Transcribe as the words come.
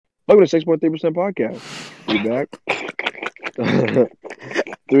Welcome to 6.3% podcast. We back.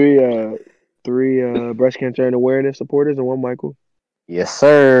 three breast cancer and awareness supporters and one Michael. Yes,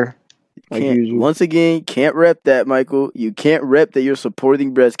 sir. Like usual. Once again, can't rep that, Michael. You can't rep that you're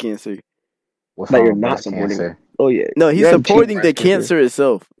supporting breast cancer. What's That wrong you're with not breast supporting. cancer? Oh yeah. No, he's You're on team supporting the breast cancer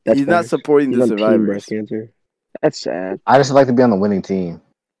itself. That's He's not facts. supporting He's the on team survivors. breast cancer. That's sad. I just like to be on the winning team.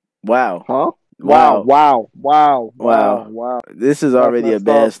 Wow. Huh? Wow. Wow. This is already a messed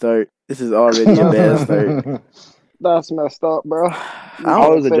bad up. start. This is already a bad start. That's messed up, bro. I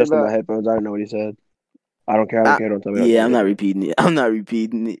was say adjusting that. my headphones. I didn't know what he said. I don't care. Don't tell me. Yeah, I'm not repeating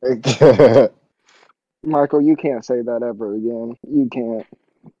it. Michael, you can't say that ever again. You can't.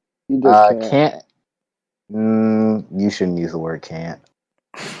 You just can't. You shouldn't use the word can't.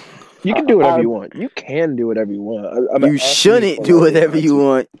 You can do whatever you want. You can do whatever you want. You shouldn't do whatever you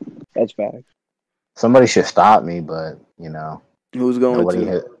want. That's fact. Somebody should stop me, but you know, Who's going to?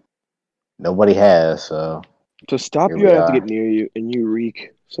 Nobody has. So to stop here you, we I have to are. get near you, and you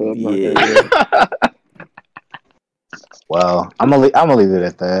reek. So I'm not Yeah. gonna do it. Well, I'm gonna leave it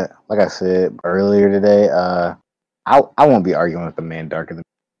at that. Like I said earlier today, I won't be arguing with the man darker than.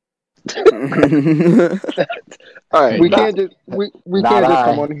 All right, We can't just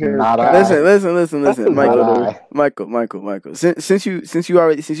come on here. Listen, Michael. Since you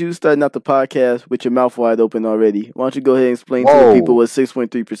starting out the podcast with your mouth wide open already, why don't you go ahead and explain to the people what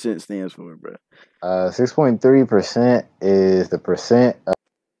 6.3% stands for, bro? 6.3% is the percent of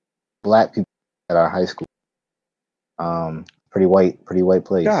black people at our high school. Pretty white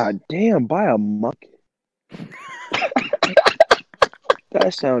place. God damn, buy a monkey.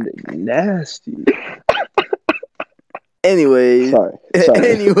 That sounded nasty. Anyways, Sorry.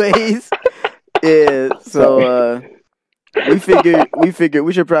 Yeah. So we figured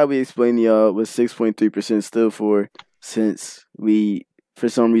we should probably explain to y'all what 6.3% stood for, since we for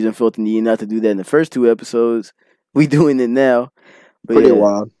some reason felt the need not to do that in the first two episodes. We doing it now. But Pretty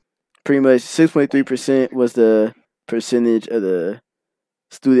wild. Pretty much 6.3% was the percentage of the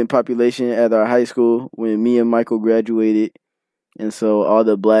student population at our high school when me and Michael graduated. And so all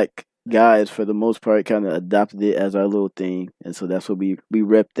the black guys, for the most part, kind of adopted it as our little thing. And so that's what we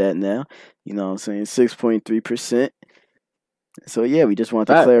rep that now. You know what I'm saying? 6.3%. So yeah, we just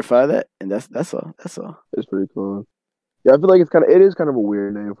wanted to clarify that. And that's all. It's pretty cool. Yeah, I feel like it is kind of a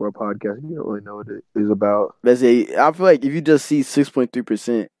weird name for a podcast. You don't really know what it is about. I feel like if you just see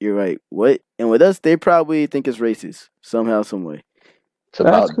 6.3%, you're like, what? And with us, they probably think it's racist somehow, some way. It's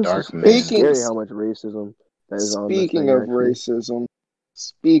about dark men. It's scary how much racism that is on this thing, Speaking of actually. racism.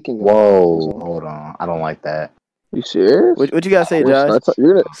 Hold on. I don't like that. You serious? What you gotta say, Josh?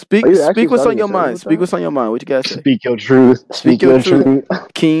 Speak what's on your mind. Speak what's on your mind. What you gotta say? Speak your truth. Speak your truth,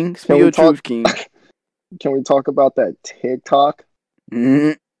 King. Speak your truth, King. Can we talk about that TikTok?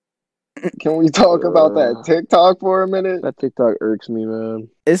 Mm-hmm. Can we talk about that TikTok for a minute? That TikTok irks me, man.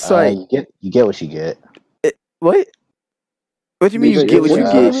 It's like you get what you get. What? What do you mean you get what you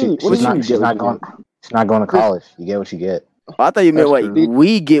get? She's not going to college. You get what you get. Oh, I thought you meant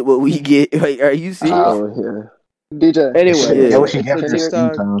we get what we get. Like, are you serious? Yeah. DJ. Anyway, get what you get for your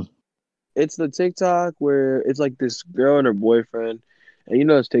TikTok. It's the TikTok where it's like this girl and her boyfriend, and you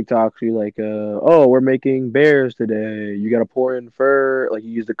know it's TikTok. You're like, oh, we're making bears today. You gotta pour in fur, like you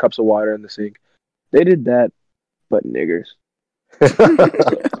use the cups of water in the sink. They did that, but niggers.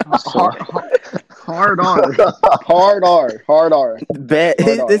 Hard R. Bad.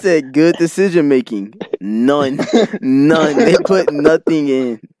 They said good decision making. None. They put nothing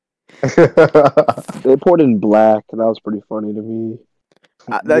in. They poured in black. That was pretty funny to me.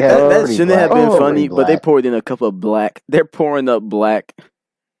 That shouldn't have been funny, black. but they poured in a cup of black. They're pouring up black.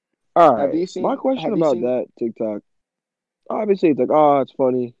 All right. My question about that TikTok. Obviously, it's like, oh, it's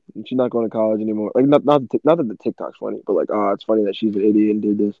funny. And she's not going to college anymore. Like, not that the TikTok's funny, but like, oh, it's funny that she's an idiot and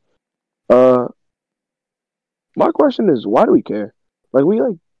did this. My question is, why do we care? Like, we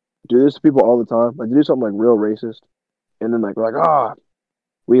like do this to people all the time. Like, they do something like real racist, and then like we're like,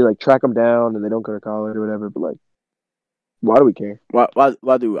 we like track them down and they don't go to college or whatever. But like, why do we care?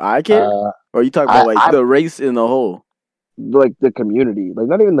 Why do I care? Or are you talking about the race in the whole? Like the community, like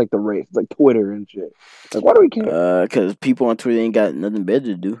not even like the race, like Twitter and shit. Like, why do we care? Because people on Twitter ain't got nothing better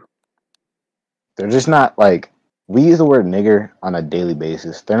to do. They're just not like, we use the word nigger on a daily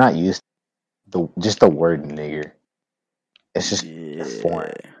basis. They're not used to just the word nigger. It's just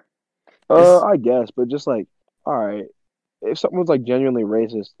foreign. I guess, but just like, all right, if someone's like genuinely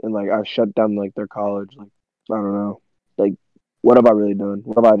racist and like I shut down like their college, like I don't know, like what have I really done?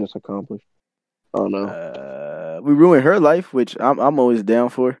 What have I just accomplished? I don't know. We ruined her life, which I'm always down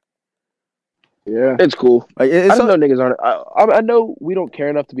for. Yeah. It's cool. Like I don't know niggas aren't. I know we don't care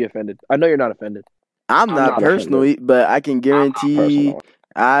enough to be offended. I know you're not offended. I'm not personally, but I can guarantee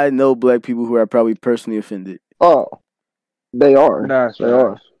I know black people who are probably personally offended. Oh, they are. That's they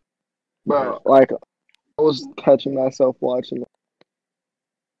are. But like, I was catching myself watching.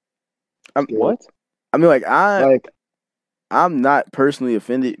 What? I mean, like I'm not personally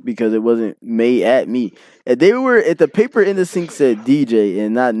offended because it wasn't made at me. If the paper in the sink said DJ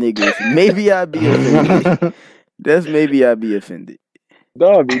and not niggas, maybe I'd be offended. Maybe I'd be offended.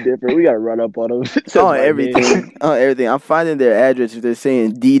 That would be different. We gotta run up on them. On everything. On everything. I'm finding their address if they're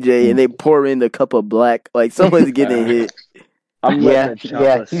saying DJ and they pour in the cup of black. Like someone's getting hit.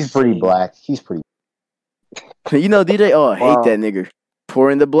 He's pretty black. He's pretty. You know, DJ. Oh, I hate that nigger.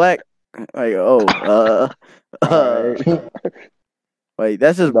 Pour in the black. Like like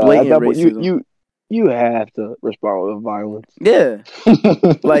that's just blatant racism. You have to respond with violence. Yeah.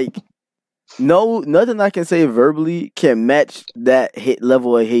 Like nothing I can say verbally can match that hate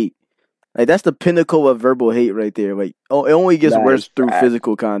level of hate. Like that's the pinnacle of verbal hate right there. Like it only gets worse through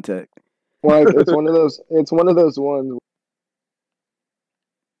physical contact. Like it's one of those ones.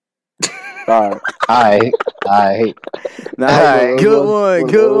 I good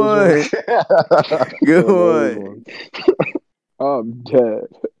one. I'm dead.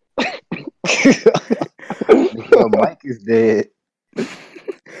 Mike is dead.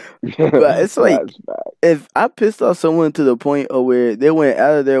 But it's like if I pissed off someone to the point of where they went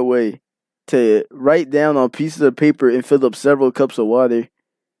out of their way to write down on pieces of paper and fill up several cups of water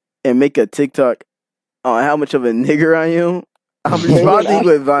and make a TikTok on how much of a nigger I am, I'm responding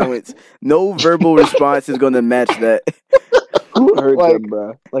with violence. No verbal response is going to match that. Who hurt them,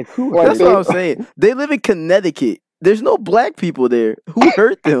 bro? Like who? That's what I'm saying. They live in Connecticut. There's no black people there. Who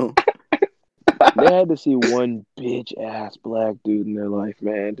hurt them? They had to see one bitch ass black dude in their life,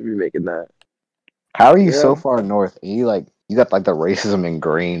 man, to be making that. How are you so far north? And you got like the racism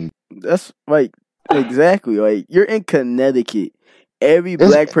ingrained. That's like exactly like you're in Connecticut. Every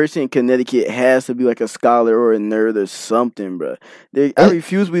black person in Connecticut has to be like a scholar or a nerd or something, bro. I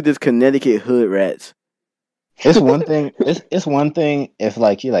refuse to be this Connecticut hood rats. It's one thing. It's one thing if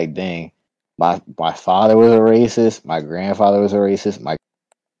like you're like, dang, my father was a racist, my grandfather was a racist, my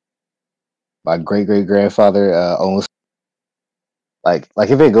great grandfather almost like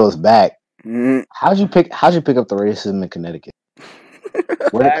if it goes back. How'd you pick up the racism in Connecticut?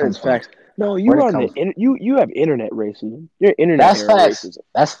 Where that is facts. No, you have internet racism. You're internet racism.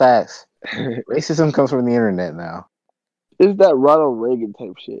 That's facts. Racism comes from the internet now. It's that Ronald Reagan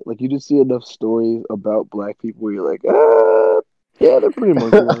type shit. Like you just see enough stories about black people where you're like, yeah, they're pretty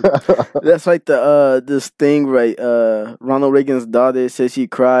much That's like this thing, right? Ronald Reagan's daughter said she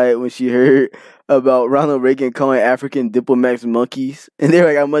cried when she heard about Ronald Reagan calling African diplomats monkeys. And they're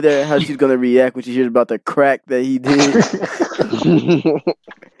like, I wonder how she's gonna react when she hears about the crack that he did.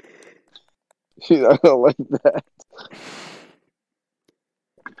 She's not gonna like that.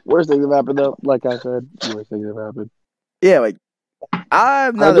 Worst things have happened though. Like I said, worst things have happened. Yeah, like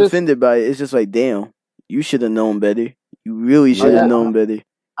I'm not offended by it. It's just like, damn, you should have known better. You really should have known better.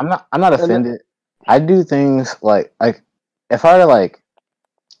 I'm not offended. I do things like if I were to like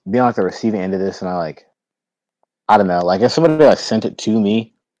be on like the receiving end of this and I don't know, like if somebody like sent it to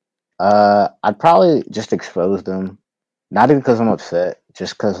me, I'd probably just expose them. Not even because I'm upset,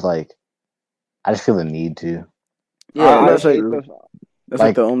 just because like I just feel the need to. Yeah, that's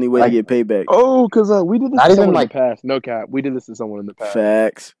like the only way to get payback. Oh, because we did this to someone in the past. No cap, we did this to someone in the past.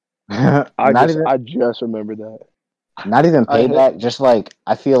 Facts. I just remembered that. Not even payback, just like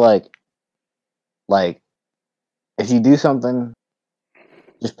I feel like if you do something,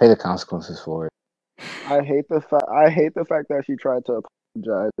 just pay the consequences for it. I hate the fact that she tried to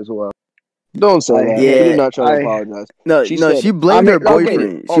apologize as well. Don't say that. Yeah, she did not try to apologize. No, she blamed her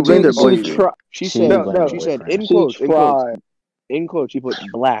boyfriend. She blamed her boyfriend. She said in quotes, she put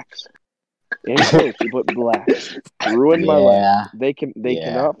blacks. In quotes, she put blacks. Ruined my life. They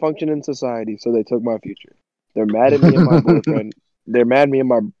cannot function in society, so they took my future. They're mad at me and my boyfriend. They're mad at me and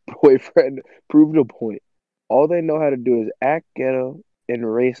my boyfriend proved a point. All they know how to do is act ghetto and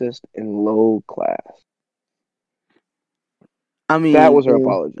racist and low class. I mean, that was her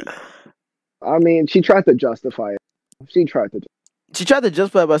apology. I mean, she tried to justify it. She tried to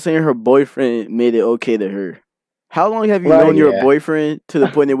justify it by saying her boyfriend made it okay to her. How long have you known your boyfriend to the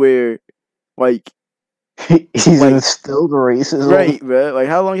point where, like, he's instilled racism? Right, bro. Like,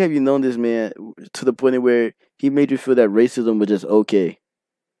 how long have you known this man to the point where he made you feel that racism was just okay?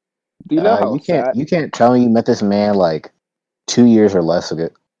 Do you know how you can't tell me you met this man like 2 years or less ago,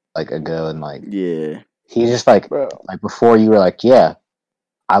 and like yeah, he's just like before you were like, yeah,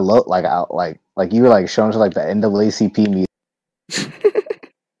 I love like you were like showing to like the NAACP meeting.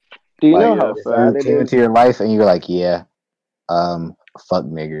 Do you like, know how sad it came is? into your life and you were like, yeah, fuck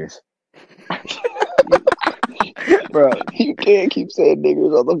niggers. Bro, you can't keep saying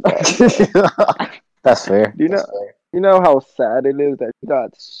niggers on the podcast. That's fair. You know how sad it is that she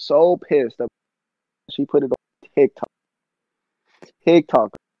got so pissed that she put it on TikTok.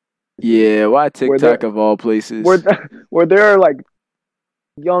 TikTok. Yeah, why TikTok of all places? Where there are like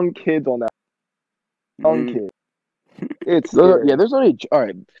young kids on that. Young kids. It's scary. there's only all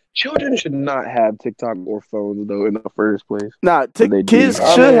right. Children should not have TikTok or phones though in the first place. Nah, They kids do.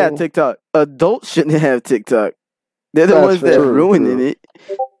 should have TikTok. Adults shouldn't have TikTok. They're the ones that ruining it.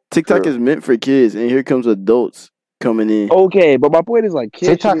 TikTok is meant for kids, and here comes adults coming in. Okay, but my point is like kids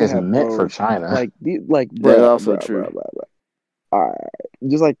TikTok is have meant phones. for China. That's also true. All right,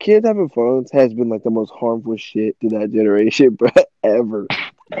 just like kids having phones has been like the most harmful shit to that generation, bro, ever.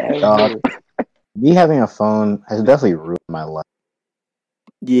 Me having a phone has definitely ruined my life.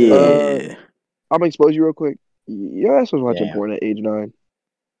 Yeah. I'm gonna expose you real quick. Your ass was watching porn at age 9.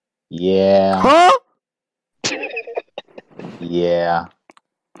 Yeah. Huh? Yeah.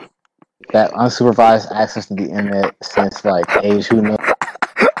 That unsupervised access to the internet since like age who knows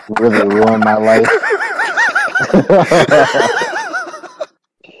really ruined my life.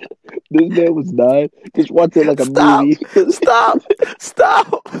 This man was 9. Just watching like a movie. Stop.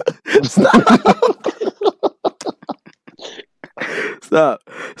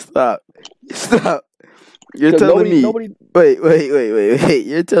 Stop. You're telling me. Wait.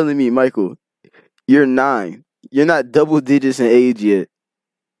 You're telling me, Michael, you're 9. You're not double digits in age yet.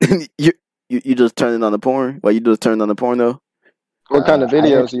 you just turning on the porn? Why you just turned on the porno? What kind of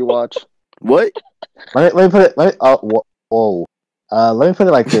videos you watch? What? Let me put it. Let me put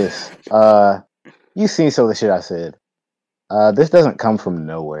it like this. You seen some of the shit I said. This doesn't come from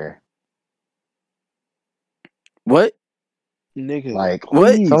nowhere. What? Nigga, like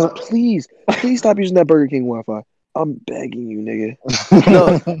please stop using that Burger King Wi-Fi. I'm begging you, nigga.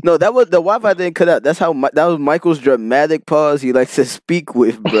 No, that was the Wi-Fi didn't cut out. That's how that was Michael's dramatic pause he likes to speak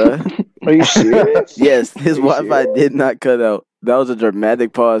with, bruh. Are you serious? Yes, his Wi-Fi did not cut out. That was a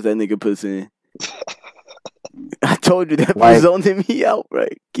dramatic pause that nigga puts in. I told you that was zoning me out,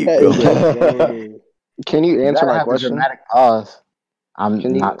 right? Keep going. Can you answer my question? Dramatic pause. I'm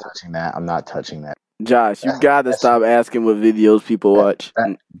not touching that. Josh, you gotta stop asking what videos people watch.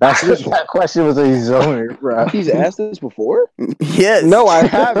 That question was a zoner, bro. He's asked this before? Yes. No, I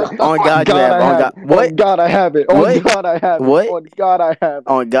haven't. On God, you have. On God, what? On God, I haven't. On God, I haven't. What? On God, I haven't.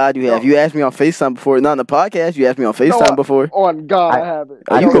 On God, you have. You asked me on FaceTime before. Not on the podcast. You asked me on FaceTime before. On God, I haven't.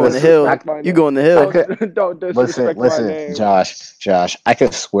 You go in the hill. You go in the hill. Don't disrespect my name. Josh. I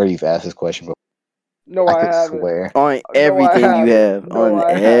could swear you've asked this question before. No, I haven't. Swear. On everything you have.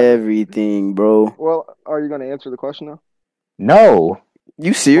 On everything, bro. Well, are you going to answer the question now? No.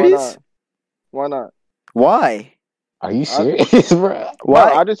 You serious? Why not? Why? Are you serious, bro? Why?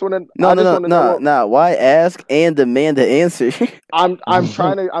 No, I just want to. No. Why ask and demand the answer? I'm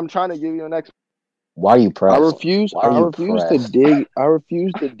trying to give you an explanation. Why are you pressed? I refuse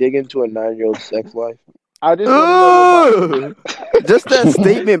to dig into a 9-year-old sex life. I just want to know just that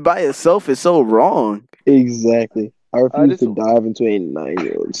statement by itself is so wrong. Exactly. I refuse to dive into a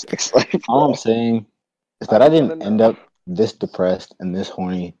 9-year-old sex life. All I'm saying is that I didn't end up this depressed and this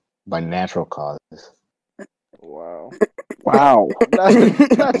horny by natural causes. Wow. Wow.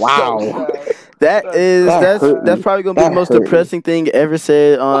 That's wow. So that's probably gonna be the most depressing thing ever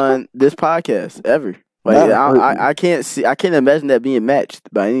said on this podcast ever. Like I can't imagine that being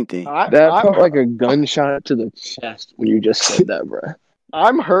matched by anything. That felt like a gunshot to the chest when you just said that, bro.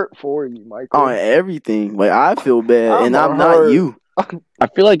 I'm hurt for you, Michael. On everything. Like I feel bad, and I'm not you. I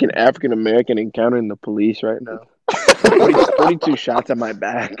feel like an African American encountering the police right now. 42 shots at my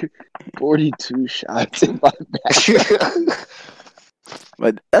back. 42 shots in my back.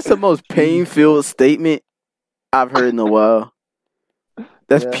 But that's the most pain-filled statement I've heard in a while.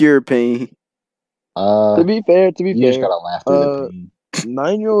 That's pure pain. To be fair, you just gotta laugh through the pain.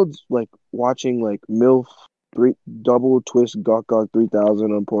 9-year-olds like watching like MILF double twist Gawk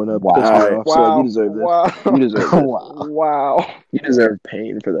 3000 on Pornhub. Wow. So like, you deserve this. Wow. You deserve this. Wow. You deserve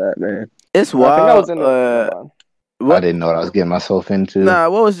pain for that, man. It's wild. I think I was I didn't know what I was getting myself into. Nah,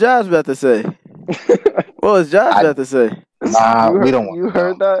 what was Josh about to say? Nah, we don't want You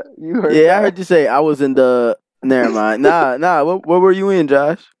heard that? Yeah, I heard you say I was in the... Never mind. Nah. What were you in,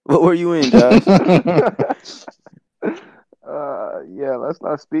 Josh? Yeah, let's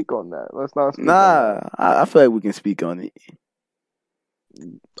not speak on that. I feel like we can speak on it.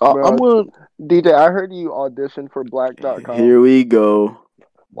 I'm willing. DJ, I heard you auditioned for Black.com. Here we go.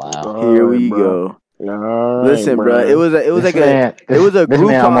 Wow. Here we Alright, bro. go. Alright, Listen, bro. It was like This a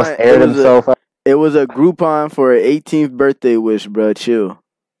man almost Groupon. aired himself out. It was a Groupon for an 18th birthday wish, bro. Chill.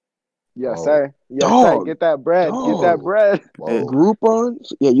 Yes, Whoa. sir. Yes, Dog. sir. Get that bread. Get that Dog. bread. Whoa.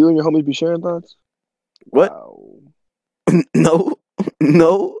 Groupons? Yeah, you and your homies be sharing thoughts? What? Wow. No,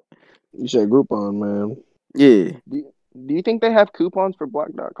 no. You said Groupon, man. Yeah. Do you think they have coupons for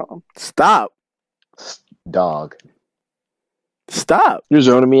black.com? Stop. Dog. Stop. You're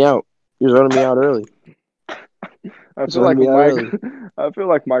zoning me out. You're zoning me out early. I It's feel like gonna be I feel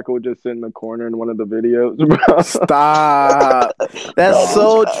like Michael would just sit in the corner in one of the videos, bro. Stop. That's Dog.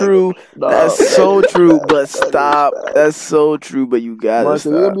 so true. That's so true. But stop. That's so true. But you gotta Marcus,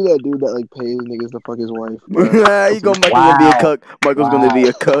 we stop. gonna be that dude that like pays niggas to fuck his wife. Bro. Michael's gonna be a cuck. Michael's gonna be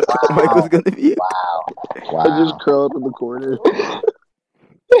a cuck. Wow. Michael's gonna be a Wow. I just curl up in the corner.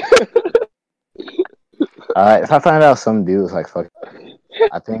 If I find out some dude was like, fuck,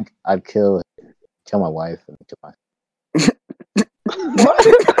 I think I'd kill my wife and kill my.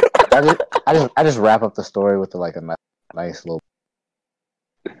 I just wrap up the story with like a nice little.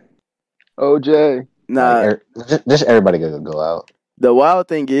 OJ. Nah. Just everybody go out. The wild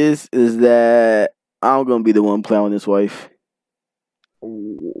thing is that I'm gonna be the one plowing his wife.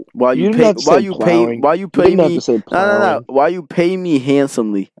 While you didn't pay, have to say plowing. while you You pay didn't have me, to say no. plowing. While you pay me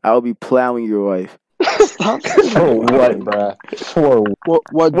handsomely, I'll be plowing your wife. Stop saying For what, plowing. bruh? For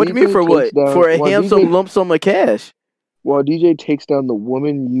What do you mean for what? For a handsome lump sum of cash. While DJ takes down the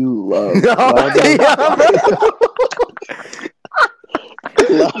woman you love.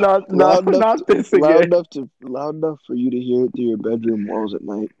 Not this again. Loud enough for you to hear it through your bedroom walls at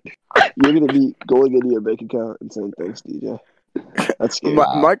night. You're gonna be going into your bank account and saying thanks, DJ. That's scary.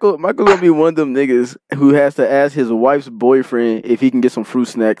 Michael's gonna be one of them niggas who has to ask his wife's boyfriend if he can get some fruit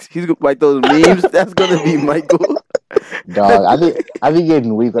snacks. He's like those memes. That's gonna be Michael. dog, I be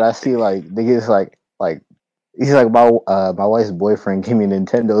getting weak, but I see like niggas like he's like my wife's boyfriend gave me a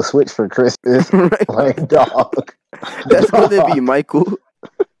Nintendo Switch for Christmas. Right. Like dog. That's gonna be Michael.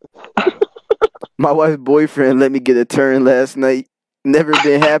 My wife's boyfriend let me get a turn last night. Never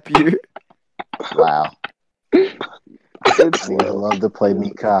been happier. Wow. It's Would love to play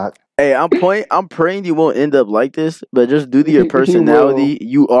me cock. Hey, I'm praying you won't end up like this, but just due to your He personality,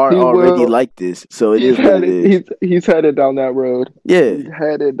 you are He already will. like this. So it is what it is. He's headed down that road. Yeah. He's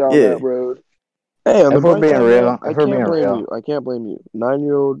headed down Yeah. that road. Hey, on If the we're bright being side, real, man, if we're being real. I can't blame you.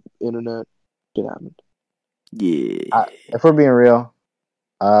 9-year-old internet, it happened. Yeah. If we're being real,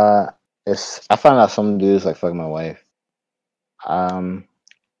 if I find out some dude's like fucking my wife, I'll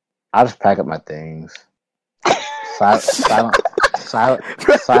just pack up my things,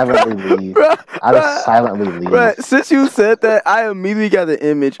 silently leave. I just silently leave. Right. Since you said that, I immediately got the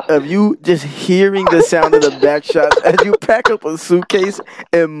image of you just hearing the sound of the back shots as you pack up a suitcase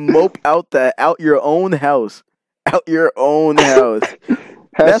and mope out your own house. Out your own house.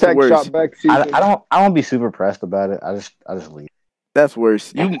 That's Hashtag worse. shop back season. I don't be super pressed about it. I just leave. That's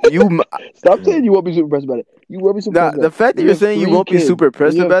worse. You Stop saying you won't be super impressed about it. You will be super Nah, impressed about the it. fact that You you're have saying you 3 won't be kids. super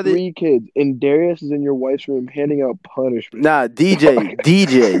impressed You have about it. 3 kids, and Darius is in your wife's room handing out punishment. Nah,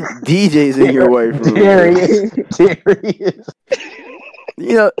 DJ's in your wife room. Darius.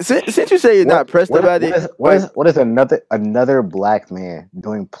 You know, since you say you're not pressed about it, What is another black man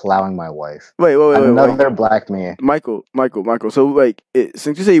doing plowing my wife? wait. Another black man. Michael. So, like,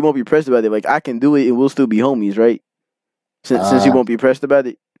 since you say you won't be pressed about it, like, I can do it and we'll still be homies, right? Since you won't be pressed about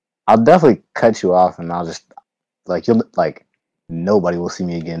it. I'll definitely cut you off, and I'll just nobody will see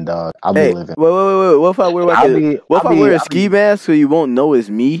me again, dog. I'll be living. Wait. What if I wear what if I wear a ski mask so you won't know it's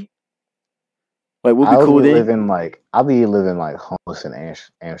me? Like, we'll be I'll cool be then. I'll be living like homeless in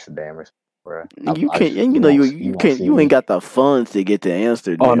Amsterdam or something, bro. You can't, and you ain't got the funds to get to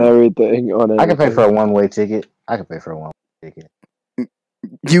Amsterdam. On everything. I can pay for a one-way ticket.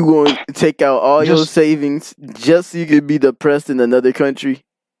 You going to take out all your savings just so you can be depressed in another country?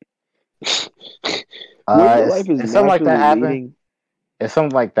 Where your life is if something like that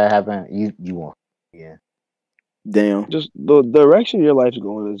happen, leading, you won't. Yeah. Damn. just the direction your life's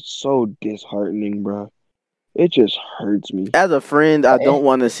going is so disheartening, bro. It just hurts me. As a friend, I don't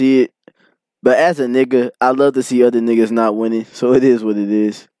want to see it. But as a nigga, I love to see other niggas not winning. So it is what it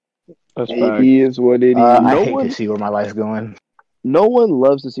is. That's It fact. is what it is. I hate to see where my life's going. No one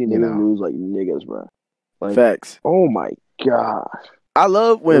loves to see niggas know. lose like niggas, bro. Like, Facts. oh my gosh. I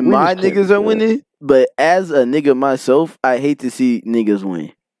love when We my just can't niggas do are that. winning, but as a nigga myself, I hate to see niggas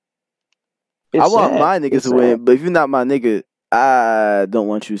win. It's I want sad. my niggas It's to sad. win, but if you're not my nigga, I don't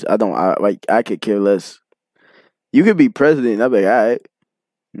want you. I could care less. You could be president. I'll be like, all right,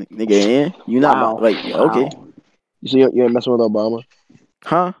 nigga, and you not Wow. my, like, okay. You see, you ain't messing with Obama.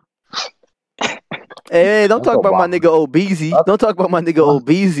 Huh? Hey, don't talk about my nigga Obeezy. Don't talk about my nigga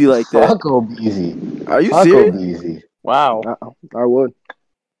Obeezy like that. Fuck Obeezy. Are you Fuck serious? Obeezy. Wow. I would.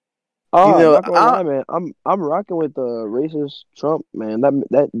 You know, I'm not gonna lie, man. I'm rocking with the racist Trump, man.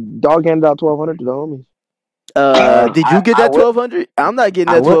 That dog handed out 1,200 to the homies. Did you get that I would- 1,200? I'm not getting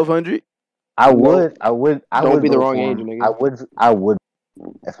I that would- 1,200. I No. would Don't would be the vote wrong for age, him. nigga. I would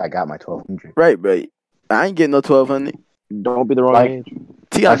if I got my 1,200. Right, but I ain't getting no 1,200. Don't be the wrong Like- age.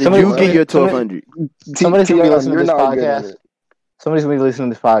 Tion, did somebody- you get your 1,200? Somebody's gonna be Tion, listening to you're this not good at podcast. it. Somebody's gonna be listening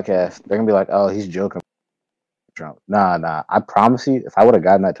to this podcast. They're gonna be like, "Oh, he's joking." Trump. Nah. I promise you, if I would have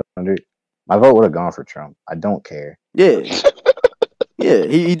gotten that 200, my vote would have gone for Trump. I don't care. Yeah. Yeah,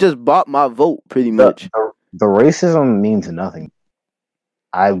 he just bought my vote pretty much. The racism means nothing.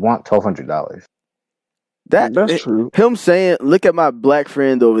 I want $1,200. That's true. Him saying, "Look at my black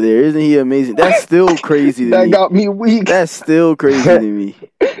friend over there, isn't he amazing?" That's still crazy to That me. got me weak. That's still crazy to me.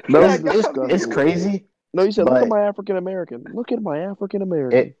 It's crazy. No, you said, look But- at my African American. Look at my African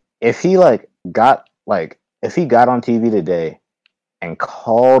American. If he got on TV today and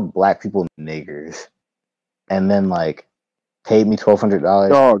called black people niggers, and then paid me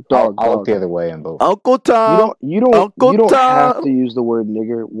 $1,200, I'll look the other way and vote. Uncle Tom. You don't Uncle have Tom. to use the word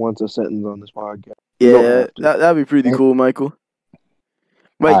nigger once a sentence on this podcast. Yeah, that'd be pretty cool, Michael.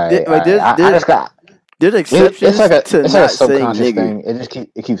 There's It's exceptions like a to not saying subconscious nigger. thing. It just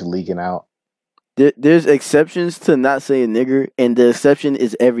keeps leaking out. There's exceptions to not saying nigger, and the exception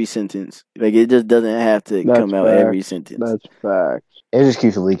is every sentence. Like it just doesn't have to That's come out fact. every sentence. That's facts. It just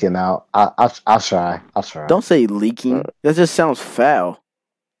keeps leaking out. I'll try. Don't say leaking. That just sounds foul.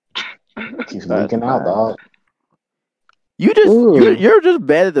 It keeps That's leaking out, bad. dog. You're just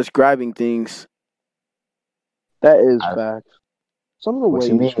bad at describing things. That is facts. Some of the What way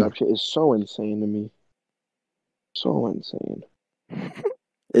you you mean? describe shit is so insane to me. So insane.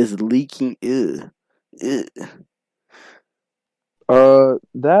 It's leaking. Ew.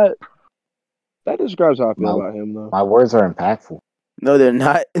 That describes how I feel My- about him, though. My words are impactful. No, they're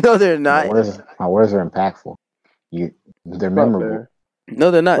not. No, they're My not. words are impactful. They're Not memorable. fair.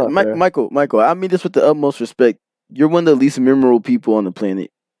 No, they're not. Not fair. Michael, I mean this with the utmost respect. You're one of the least memorable people on the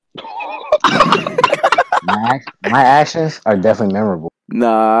planet. My actions are definitely memorable.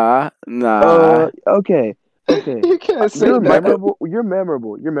 Nah. Okay. You can't say You're that. memorable. You're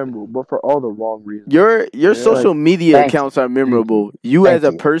memorable, but for all the wrong reasons. Your Yeah. social media Thank accounts are memorable. You Thank as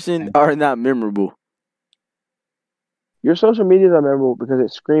a you. person Thank are not memorable. Your social medias are memorable because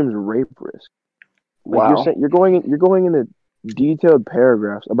it screams rape risk. Wow. You're going into detailed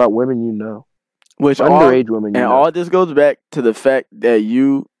paragraphs about women you know, Which underage women you and know. all this goes back to the fact that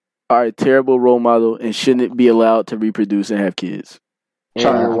you are a terrible role model and shouldn't be allowed to reproduce and have kids. And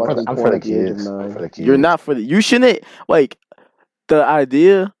Sorry, you're I'm watching for porn the at the age of kids. 9. For the kids. You're not for the. You shouldn't the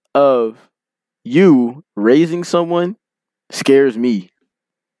idea of you raising someone scares me.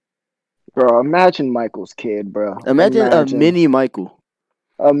 Bro, imagine Michael's kid, bro. Imagine a mini Michael.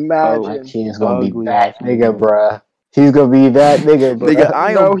 My Imagine. kid's gonna be Ugly that ass nigga, man. bruh. He's gonna be that nigga, bruh. Nigga,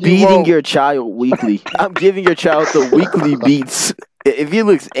 I No, am he beating won't. your child weekly. I'm giving your child the weekly beats. If he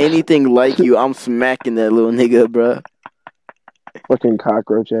looks anything like you, I'm smacking that little nigga, bruh. Fucking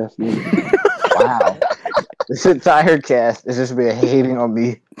cockroach ass nigga. Wow. This entire cast is just been hating on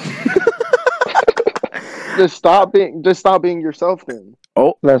me. Just stop being yourself then.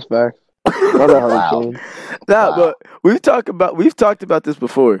 That's facts. Another hurricane. Nah, Wow. but we've talked about this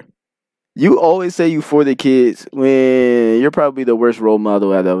before. You always say you for the kids when you're probably the worst role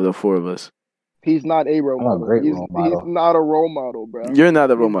model out of the four of us. He's not a role I'm a model. great he's, role model. he's not a role model, bro. You're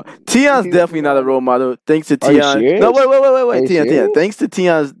not a role model. Tion's he's definitely not a not. role model. Thanks to Are you Tion. serious? No, wait, Are you Tion. serious? Thanks to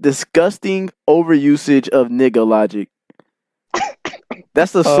Tion's disgusting overusage of nigga logic.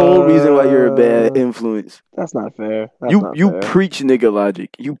 That's the sole reason why you're a bad influence. That's not fair. That's You not you fair. preach nigga logic.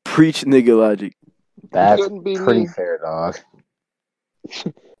 You preach nigga logic. That's Couldn't be pretty me. fair, dog.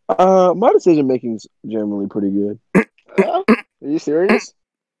 My decision making's generally pretty good. Are you serious?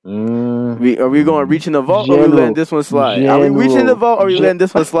 Are we going to reach in the vault or are we General. letting this one slide? Are we reaching the vault or are we letting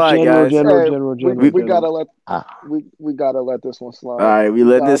this one slide, guys? General. We gotta let Ah. we gotta let this one slide. All right, we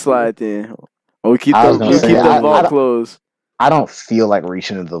letting this slide then. Or we keep I was the gonna say, I vault don't- closed. I don't feel like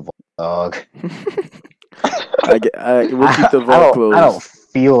reaching into the vault, dog. We'll keep the vault I don't closed.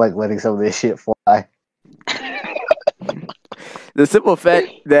 feel like letting some of this shit fly. The simple fact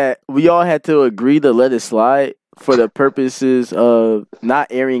that we all had to agree to let it slide for the purposes of not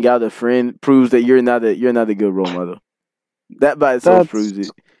airing out a friend proves that you're not a good role model. That by itself proves it.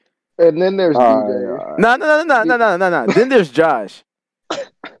 And then there's All DJ. right. No. Then there's Josh.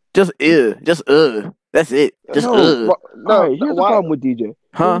 Just That's it. Just No, ugh. no. All right, here's the Why? problem with DJ. Here's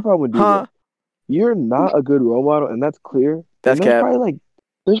Huh? the problem with DJ. Huh? You're not a good role model, and that's clear. That's and cap.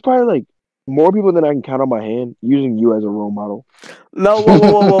 there's probably like more people than I can count on my hand using you as a role model. No,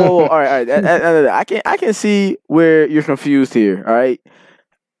 whoa. All right. I can see where you're confused here. All right.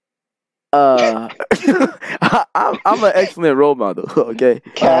 I'm an excellent role model. Okay.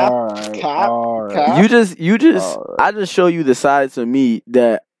 Cap, All right, cap, all right. cap. You just. All right. I just show you the sides of me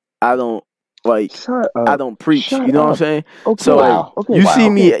that I don't like. Shut up. I don't preach. Shut You know what I'm up. saying? Okay. So Wow. okay. you Wow. see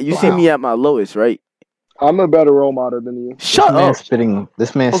me. You see Wow. me at my lowest, right? I'm a better role model than you. Shut This man up. spitting.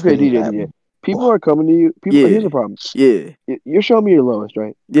 This man Okay, spitting. DJ. People are coming to you. Yeah. Here's the problem. Yeah. You're showing me your lowest,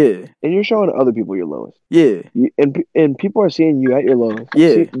 right? Yeah. And you're showing other people your lowest. Yeah. And people are seeing you at your lowest.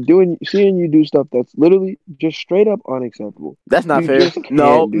 Yeah. Seeing you do stuff that's literally just straight up unacceptable. That's not You fair. just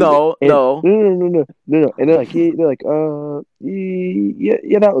No. can't do No. And- No. No. And they're like, yeah,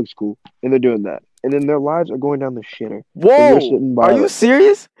 that looks cool. And they're doing that. And then their lives are going down the shitter. you're sitting Whoa! by Are you it.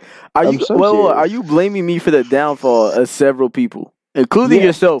 serious? Are I'm you? so Well, serious. are you blaming me for the downfall of several people, including Yeah.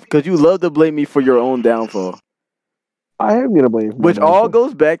 yourself? Because you love to blame me for your own downfall, I am gonna blame you for my which all downfall.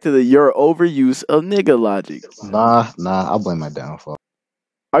 goes back to your overuse of nigga logic. Nah. I'll blame my downfall.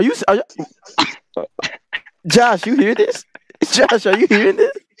 Are you? Josh, you hear this? Josh, are you hearing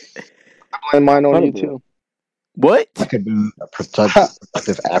this? And mine on you Probably. too. What? I could be a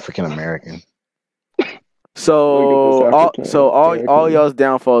productive African American. So Look at this all African- y'all's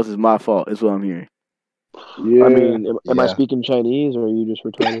downfalls is my fault. Is what I'm hearing. Yeah. I mean, am I Yeah. speaking Chinese or are you just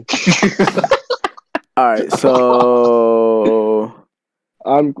retarded? All right, so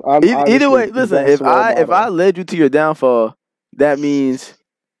I'm either way, obviously the listen. best If role I model. led you to your downfall, that means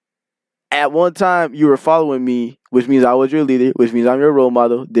at one time you were following me, which means I was your leader, which means I'm your role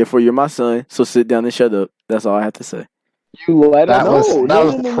model. Therefore, you're my son. So sit down and shut up. That's all I have to say. You let That us was know. that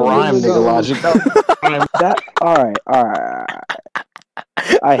was no, prime no, nigga no. logic. All right.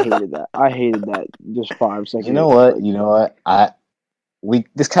 I hated that. I hated that. Just 5 seconds. You know what?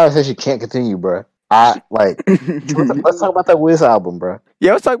 This conversation can't continue, bro. Let's talk about that Wiz album, bro.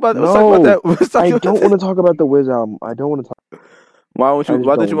 Yeah, let's talk about that. I don't want to talk about the Wiz album. I don't want to talk. Why I just don't you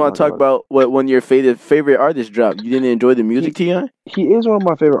don't want to talk about when your favorite artist dropped? You didn't enjoy the music, Tion? He is one of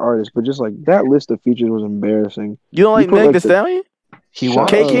my favorite artists, but just like that list of features was embarrassing. You don't like put, Meg like, Thee the- Stallion? He Shut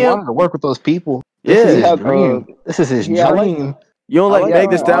wanted, up. he wanted to work with those people. Yeah. This is his Yeah, dream. This is his yeah, I like- dream. You don't I like like Meg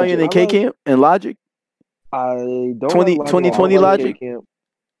Thee that Stallion Logic. and I like- K-Camp and Logic? I don't 20 like 2020 I like Logic? K-Camp.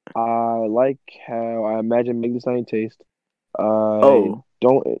 I like how I imagine Meg Thee Stallion taste. Oh.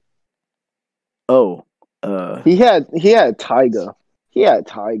 Don't. He had Tyga. He had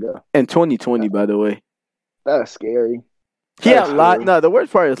Tyga. And 2020, by the way. That's scary. Yeah, That's scary. no, the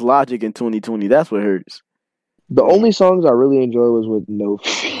worst part is Logic in 2020. That's what hurts. The only songs I really enjoy was with no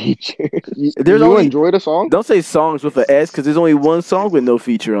features. There's you only enjoy the song? don't say songs with an S because there's only one song with no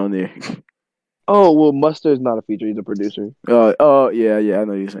feature on there. Oh well, Mustard's not a feature; he's a producer. Oh yeah, I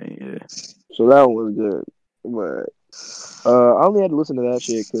know what you're saying. Yeah, So that one was good, but I only had to listen to that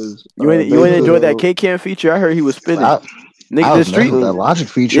shit because you ain't enjoy that K-Camp feature. I heard he was spinning. I Nigga, the was messing street. with that Logic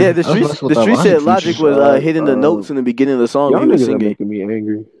feature. Yeah, the I was street. messing with The that street said feature. Logic was hitting the notes in the beginning of the song. Y'all He was niggas are singing. making me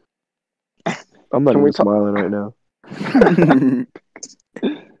angry. I'm not Can we even talk- smiling right now.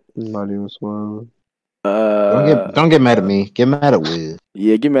 I'm not even smiling. Don't get mad at me. Get mad at Wiz.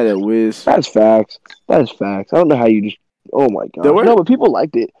 Yeah, get mad at Wiz. That's facts. That's facts. I don't know how you just. Oh my god. There were- No, but people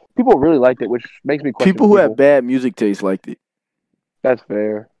liked it. People really liked it, which makes me question People who have bad music taste liked it. That's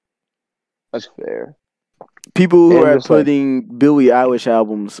fair. That's fair. People who And are just like- putting Billie Eilish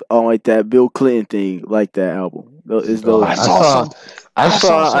albums on like that Bill Clinton thing, like that album. Is those? I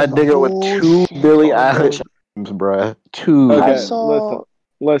saw a nigga with 2 Billie Eilish albums, bruh. 2. Okay, I saw.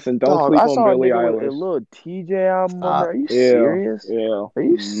 listen, don't Dog, sleep I on saw Billie a nigga with a Eilish. little TJ album. Stop. Are you Yeah, serious? yeah. Are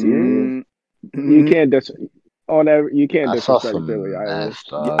you serious? You can't you can't I saw disrespect some Billie Eilish. mess,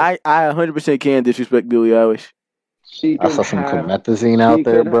 dog. I 100% can disrespect Billie Eilish. She I can saw some have, comethazine out she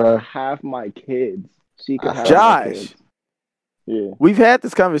there, could bruh. have my kids. She could I have saw- my Josh, kids. Yeah, we've had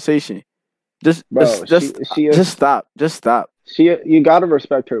this conversation. Just bro. just stop. Just stop. You gotta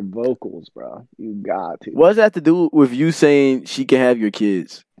respect her vocals, bro. You got to. What does that have to do with you saying she can have your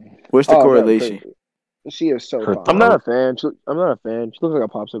kids? What's the Oh, bro, correlation? she is so Her fine. I'm not a fan. I'm not a fan. She looks like a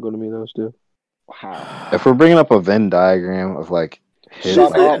popsicle to me, though. Still. Wow. If we're bringing up a Venn diagram of like his,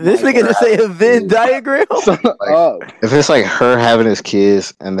 Shut like, up. This nigga just say a Venn diagram. Shut up. if it's like her having his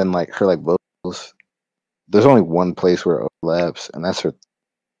kids and then like her like vocals, there's only one place where it overlaps, and that's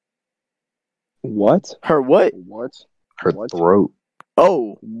What? Her what? What? her What? throat.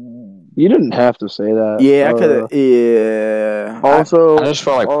 Oh, You didn't have to say that. yeah, I could have. Yeah. Also, I just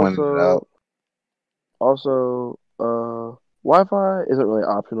felt like pointing it out. Also, Wi-Fi isn't really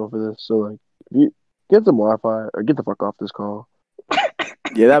optional for this. So like, if you get some Wi-Fi or get the fuck off this call.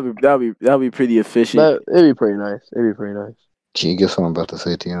 Yeah, that'd be pretty efficient. It'd be pretty nice. It'd be pretty nice. Can you guess what I'm about to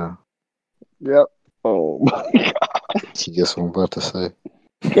say, Tina? Yep. Oh my god. Can you guess what I'm about to say?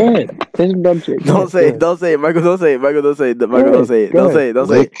 Go ahead. Say some dumb shit. Don't say it. Don't say it. Michael, don't say it. Michael, don't say it. Michael, don't say it. Don't say it. Don't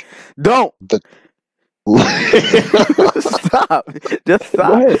say it. Don't. Stop. Just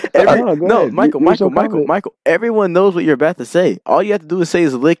stop. Go ahead. No, ahead. Michael. Everyone knows what you're about to say. All you have to do is say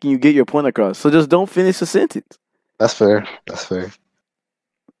is lick and you get your point across. So just don't finish the sentence. That's fair. That's fair.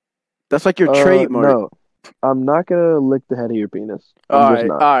 That's like your trademark. No, I'm not gonna lick the head of your penis. All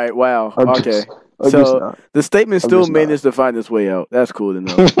right. Wow. Okay. So the statement still managed to find its way out. That's cool to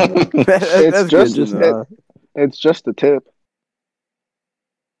know. That's just good to know. It's just the tip.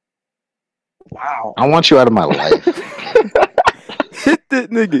 Wow. I want you out of my life. Hit that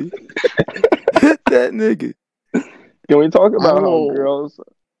nigga. Hit that nigga. Can we talk about how girls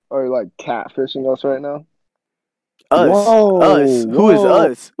are like catfishing us right now? Us. Us. Who is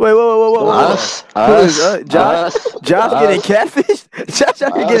us? Wait. Us. Who is us? Josh getting catfished? Josh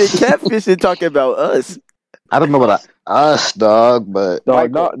out here getting catfished and talking about us. I don't know about us, dog, but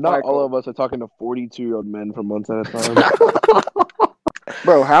Dog, not all of us are talking to 42-year-old men for months at a time.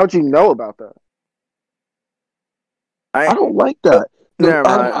 Bro, how'd you know about that? I don't like that. Never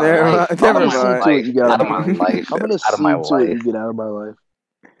mind. Out of my life. I'm gonna see to it you get out of my life.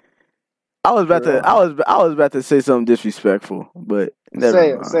 I was about to say something disrespectful, but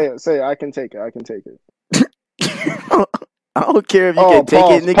say it. I can take it. I don't care if you can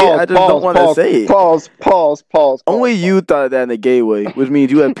take it, nigga. I just don't want to say it. Pause. Only you thought of that in a gay way, which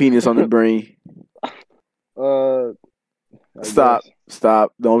means you have penis on the brain. Stop.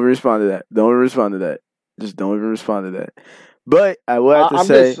 Don't even respond to that. Just don't even respond to that. But I will have to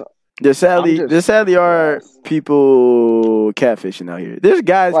say, there sadly are people catfishing out here. There's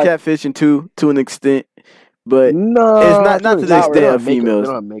guys catfishing too, to an extent, but no, it's not to the extent of females.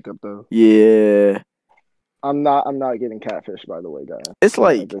 They don't have makeup though. Yeah, I'm not getting catfished, by the way, guys. it's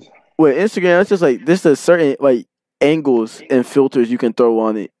like with Instagram, it's just like there's a certain like angles and filters you can throw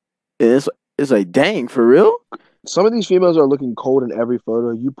on it, and it's like, dang, for real. Some of these females are looking cold in every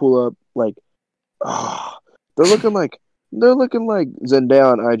photo. You pull up like, they're looking like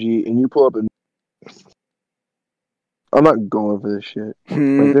Zendaya on IG, and you pull up and I'm not going for this shit.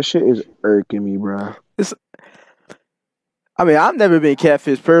 Like, this shit is irking me, bro. I mean, I've never been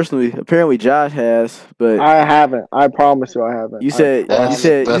catfished personally. Apparently, Josh has, but I haven't. I promise you, I haven't. You said what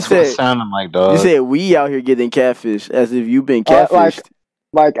it sounded like, dog. You said we out here getting catfished, as if you've been catfished.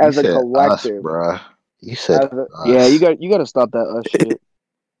 Like as a collective, us, bro. You said us. Yeah, you got to stop that us shit.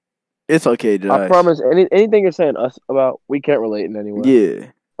 It's okay, Josh. I promise. Anything you're saying us about, we can't relate in any way.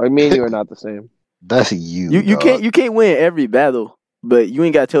 Yeah, like me and you are not the same. That's you. You can't win every battle, but you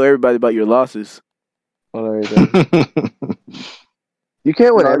ain't got to tell everybody about your losses. On everything. You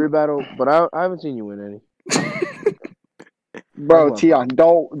can't win every battle, but I haven't seen you win any. Bro, Tion,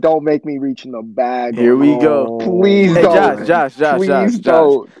 don't make me reach in the bag. Here we go. Please hey, don't. Josh,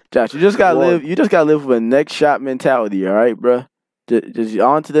 you just gotta live. You just gotta live with a next shot mentality. All right, bro. Just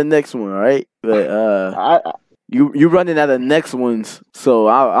on to the next one. All right, but you running out of next ones, so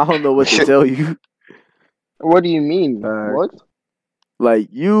I don't know what to tell you. What do you mean? What? Like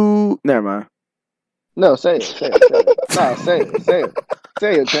you? Never mind. No, say it. No, say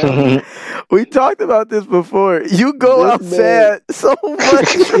it, Tim. We talked about this before. You go outside so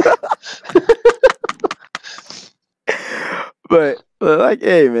much. But like,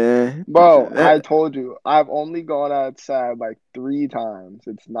 hey, man. Bro, I told you, I've only gone outside like 3 times.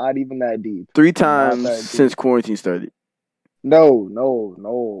 It's not even that deep. 3 times since quarantine started. No.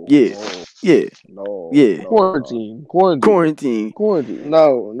 Yeah. No. Quarantine.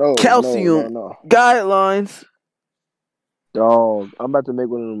 No. Calcium. No. Guidelines. Dog, I'm about to make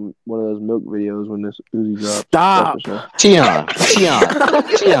one of those milk videos when this Uzi drops. Stop. Tion.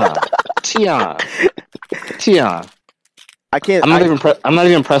 I can't. I'm not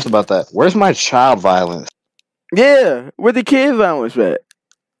even impressed about that. Where's my child violence? Yeah, where the kid violence at?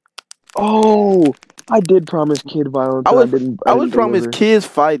 Oh, I did promise kid violence. I was promised kids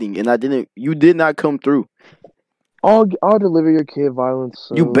fighting, and you did not come through. I'll deliver your kid violence.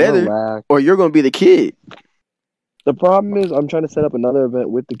 So you better, relax. Or you're gonna be the kid. The problem is, I'm trying to set up another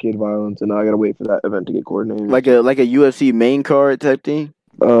event with the kid violence, and now I gotta wait for that event to get coordinated. Like a UFC main card type thing.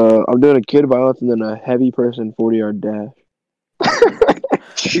 I'm doing a kid violence and then a heavy person 40-yard dash.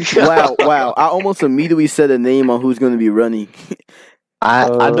 Wow! I almost immediately said a name on who's gonna be running.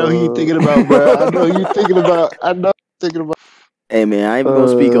 I know who you thinking about, bro. I know you thinking about. Hey man, I ain't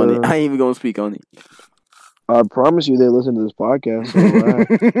even gonna speak on it. I promise you, they listen to this podcast.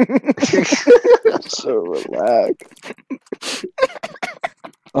 So relax. So relax.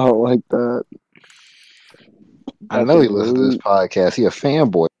 I don't like that. I know he listens to this podcast. He a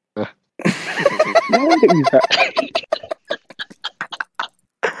fanboy.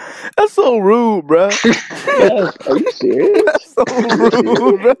 That's so rude, bro. Yes. Are you serious? That's so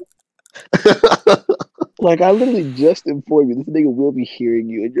rude, bro. Like, I literally just informed you, this nigga will be hearing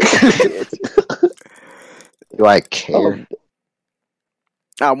you in your Do I care?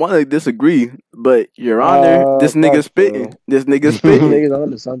 I want to disagree, but Your Honor, this nigga spitting. This nigga This spitting. nigga's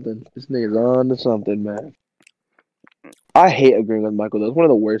on to something. This nigga's on to something, man. I hate agreeing with Michael. That's one of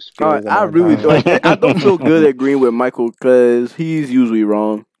the worst feelings. I really don't. I don't feel good agreeing with Michael because he's usually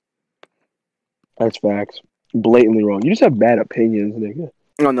wrong. That's facts. Blatantly wrong. You just have bad opinions, nigga.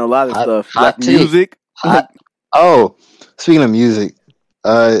 On a lot of stuff, hot like take. music. Oh, speaking of music,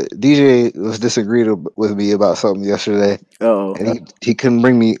 DJ was disagreed with me about something yesterday, Oh, and he couldn't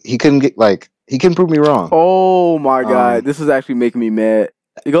prove me wrong. oh my God, this is actually making me mad.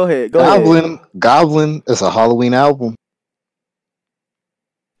 Go ahead. Goblin is a Halloween album.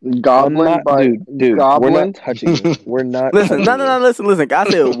 Goblin, dude, Goblin. we're not touching this. We're not. Listen, no, listen. I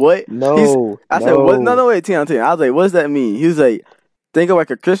said what? No, I said what? No, wait, Tion. I was like, what does that mean? He was like, think of like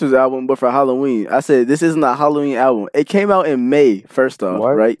a Christmas album, but for Halloween. I said, this isn't a Halloween album. It came out in May. First off,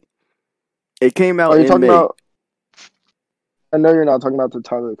 What? right? It came out Are you in talking May. about? I know you're not talking about the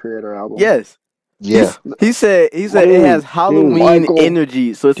Tyler the Creator album. Yes. Yeah, He said it has Halloween Michael.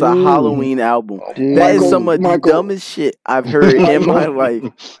 energy, so it's a Dude. Halloween album. Dude. That is some of the Michael. dumbest shit I've heard in my life.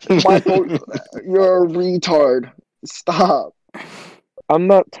 Michael, you're a retard. Stop. I'm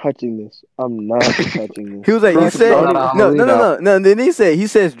not touching this. I'm not touching this. He was like, Bro, he it's said, not a Halloween no. Then he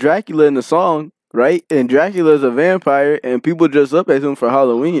says Dracula in the song, right? And Dracula's a vampire, and people dress up as him for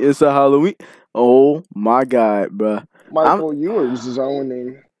Halloween. It's a Halloween. Oh my God, bruh. Michael, you are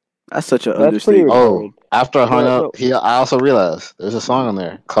zoning. That's such an That's pretty understatement. Oh, after I hung Yeah, up, I also realized there's a song on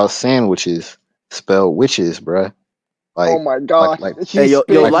there called "Sandwiches," spelled witches, bruh. Like, Oh my God. like- Hey, your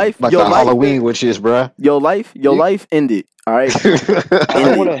spilled- life, like your the life, Halloween witches, bruh. your life ended. All right.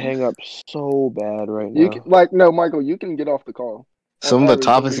 I want to hang up so bad right You now. can, no, Michael, you can get off the call. Some of the Everything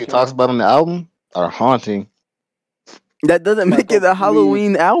topics you he can. talks about on the album are haunting. That doesn't make Michael, it a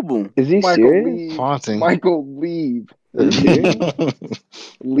Halloween album. Is he Michael, serious? leave. Haunting. Michael, leave. Whoa.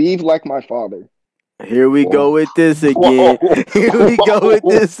 Leave like my father. Here we go with this again. Here we go with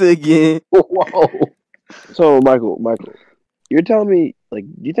this again. So, Michael, you're telling me, like,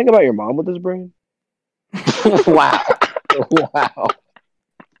 do you think about your mom with this brain? Wow. Wow.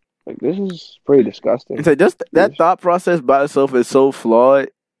 Like, this is pretty disgusting. It's like just that thought process by itself is so flawed.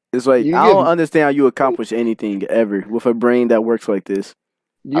 It's like You I give- don't understand how you accomplish anything ever with a brain that works like this.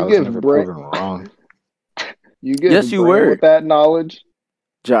 I You was give never brain. proven wrong. You give Yes, you brain were. with that knowledge.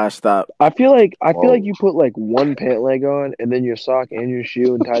 Josh, stop. I feel like Whoa. you put like one pant leg on and then your sock and your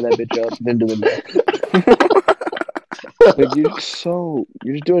shoe and tie that bitch up, then do the neck. Like,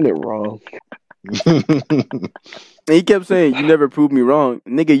 you're just doing it wrong. And he kept saying, "You never proved me wrong,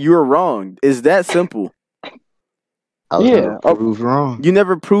 nigga. You're wrong. It's that simple. I was Yeah, never proved wrong. You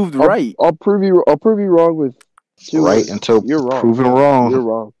never proved right. I'll prove you wrong with two Right words. until You're wrong. proven wrong. You're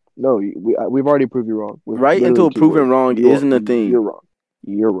wrong. No, we've already proved you wrong. With Right literally until two proven words. wrong You're- isn't a thing. You're wrong.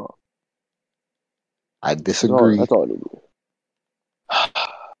 You're wrong. I That's all, disagree. that's all I need to do.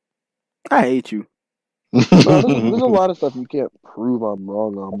 I hate you. No, there's a lot of stuff you can't prove I'm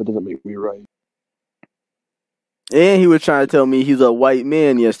wrong on, but doesn't make me right. And he was trying to tell me he's a white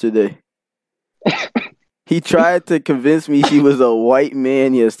man yesterday. He tried to convince me he was a white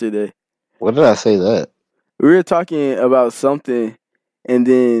man yesterday. What did I say that? We were talking about something, and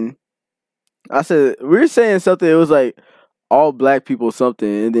then I said, we were saying something, it was like, all black people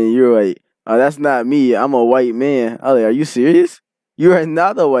something, and then you were like, oh, that's not me, I'm a white man. I was like, are you serious? You are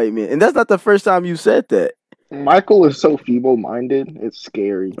not a white man. And that's not the first time you said that. Michael is so feeble-minded. It's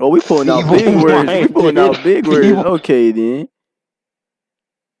scary. Oh, we pulling out big words. We pulling out big words. Okay, then.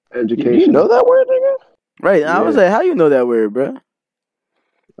 Education. Do you know that word, nigga? Right, I was like, how you know that word, bro?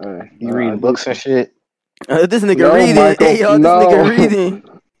 You reading books and shit? This nigga No, reading. Michael, Hey, yo, no. this nigga reading.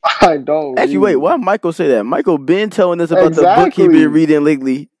 I don't. Actually, wait, why Michael say that? Michael been telling us about the book he Exactly. been reading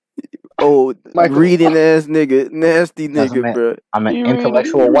lately. Oh, Michael. reading ass nigga, nasty That's nigga, man. bro. I'm an You read-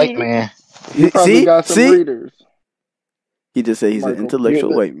 intellectual you white read- man. You probably See, got some see. readers. He just said he's an Michael, intellectual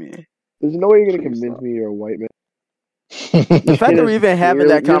you're the- white man. There's no way you're gonna Please convince stop. me you're a white man. The fact that Skin we're is even having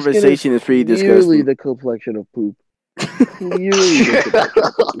that clearly- your skin is conversation is pretty Clearly disgusting. the complexion of poop. Clearly the complexion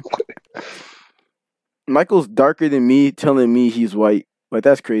of poop. Michael's darker than me, telling me he's white. Like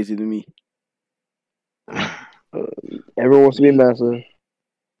that's crazy to me. Everyone wants to be massive.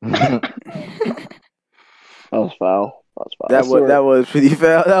 That was foul. That was pretty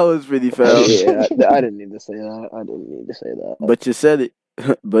foul. That was pretty foul. Yeah, I didn't need to say that. I didn't need to say that. But you said it.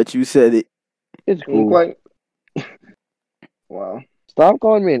 But you said it. It's cool. Inkling. Wow. Stop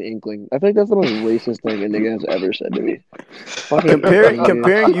calling me an inkling. I think that's the most racist thing a nigga has ever said to me.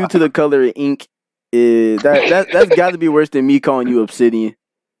 Comparing you to the color of ink is that's got to be worse than me calling you obsidian.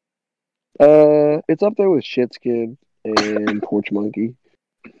 It's up there with shitskin and porch monkey.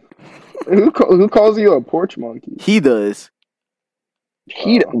 Who calls you a porch monkey? He does.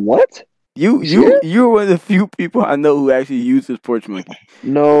 What? You're one of the few people I know who actually uses porch monkey.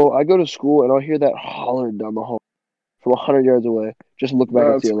 No, I go to school and I'll hear that holler down the hall from 100 yards away. Just look back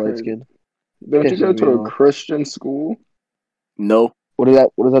and see a light skin. Don't you go to a Christian school? No. What is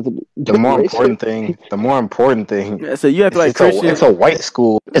that to do? The more important thing. Yeah, so you have to like Christians. It's a white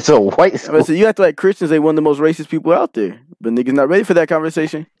school. It's a white school. So you have to like Christians. They one of the most racist people out there. But niggas not ready for that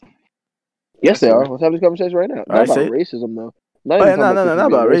conversation. Yes, they are. Let's have this conversation right now. Not about racism though. Not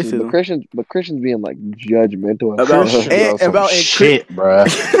about racism. But Christians being like judgmental about shit, bro.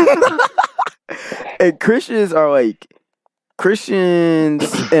 And Christians are like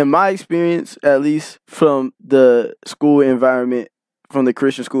Christians, in my experience, at least from the school environment, from the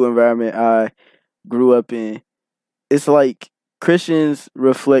Christian school environment I grew up in, it's like Christians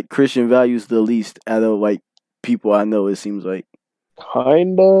reflect Christian values the least out of like people I know. It seems like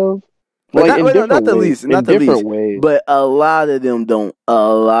kind of. Like not the least, ways. But a lot of them don't. A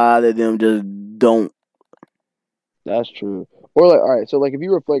lot of them just don't. That's true. Or like, all right, so like if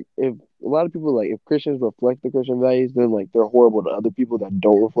a lot of people like if Christians reflect the Christian values, then like they're horrible to other people that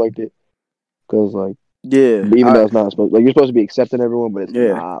don't reflect it, because like even though it's not supposed, like you're supposed to be accepting everyone, but it's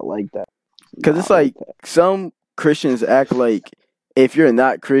not like that. Because it's like some Christians act like if you're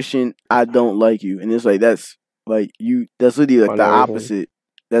not Christian, I don't like you, and it's like that's like you. That's literally like the opposite.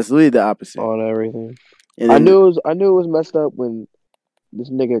 That's literally the opposite on everything. And then, I knew it was messed up when this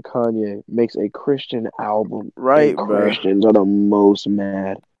nigga Kanye makes a Christian album. Right, bro. Christians are the most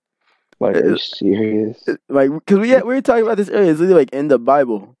mad. Like, are you serious? Like, because we were talking about this earlier. It's literally like in the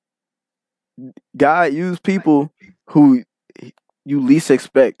Bible, God used people who you least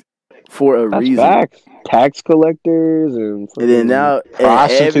expect for a reason. Facts. Tax collectors and then now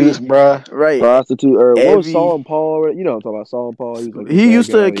prostitutes, bruh. Right. Prostitute. Or what was Saul and Paul? You know what I'm talking about. Saul and Paul. He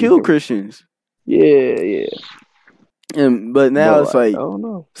used to kill Christians. Yeah. But now it's like I don't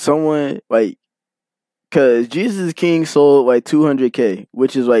know. Someone like, cause Jesus is King sold like 200K,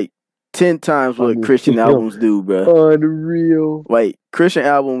 which is like 10 times what Christian albums do, bro. Unreal. Like Christian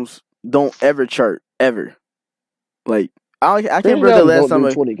albums don't ever chart ever. Like I can't remember the last time.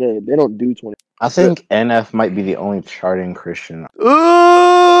 20K. They don't do 20. I think NF might be the only charting Christian.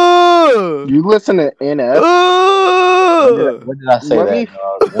 Ooh! You listen to NF? Ooh! When did I say Let me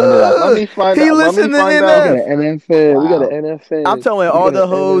find out. He listened to NF. We got an NF fan. I'm telling all the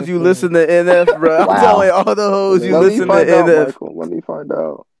hoes you listen to NF, bro. I'm telling all the hoes you listen to NF. Michael, let me find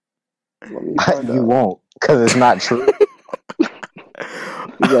out. You won't, because it's not true.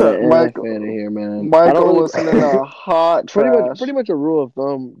 We got an NF fan in here, man. Michael listening to hot trash. Pretty much a rule of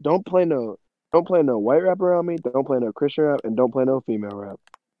thumb: don't play no white rap around me. Don't play no Christian rap, and don't play no female rap.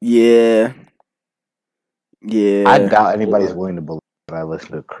 Yeah. I doubt anybody's willing to believe that I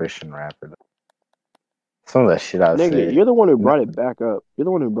listen to a Christian rapper. Some of that shit I said. You're the one who brought it back up. You're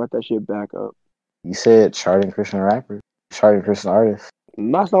the one who brought that shit back up. You said charting Christian rappers, charting Christian artists.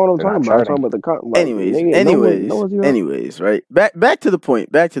 That's not what I'm talking about. I'm talking about the anyways, right? Back to the point.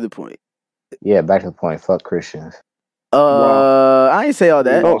 Yeah, back to the point. Fuck Christians. I ain't say all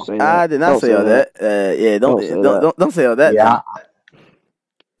that. Don't say that. I did not say all that. Don't say all that. Yeah.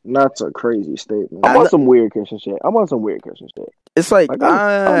 That's a crazy statement. I'm on some weird Christian shit. It's like I'm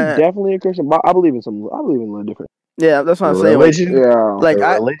definitely a Christian, but I believe in a little different. Yeah, that's what I'm saying. Religion? Like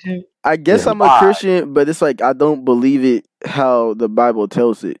I guess I'm a Christian, but it's like I don't believe it how the Bible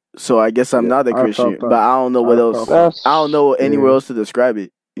tells it. So I guess I'm not a Christian, but I don't know what else. I don't know anywhere else to describe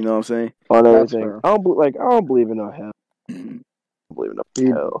it. You know what I'm saying? On everything. I don't believe in no hell. I don't believe in no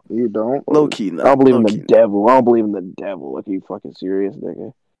hell. You don't? Low key, no. I don't believe in the devil. I don't believe in the devil. Like, are you fucking serious,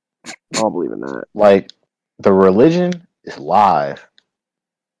 nigga? I don't believe in that. Like, the religion is live.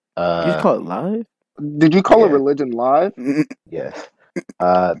 You call it live? Did you call it religion live? Yes.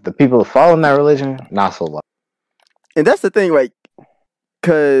 The people following that religion, not so live. And that's the thing, like,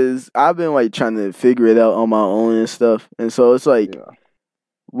 cause I've been like trying to figure it out on my own and stuff, and so it's like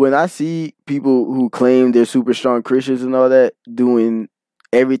when I see people who claim they're super strong Christians and all that doing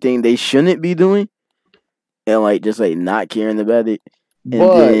everything they shouldn't be doing, and like just like not caring about it,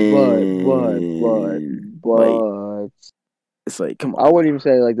 But it's like, come I on. wouldn't even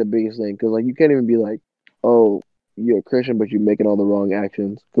say like the biggest thing because like you can't even be like, oh, you're a Christian, but you're making all the wrong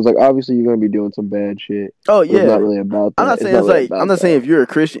actions because like obviously you're gonna be doing some bad shit. Oh But it's yeah, not really about that. I'm not saying not it's really like I'm about not saying that. if you're a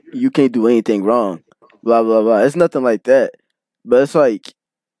Christian you can't do anything wrong. Blah blah blah. It's nothing like that. But it's like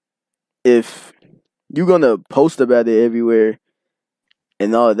if you're gonna post about it everywhere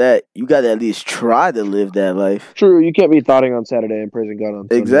and all that, you gotta at least try to live that life. True, you can't be thoughting on Saturday and praising God on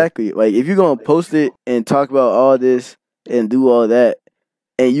Sunday. Exactly. Like if you're gonna post it and talk about all this and do all that,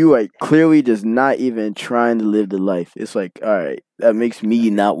 and you are clearly just not even trying to live the life, it's like, all right, that makes me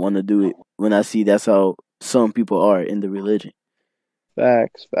not want to do it when I see that's how some people are in the religion.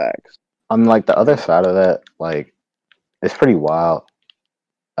 Facts. On like the other side of that, like it's pretty wild.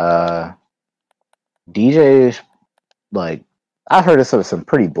 DJs, like I've heard of some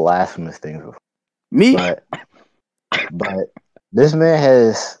pretty blasphemous things before. Me? But this man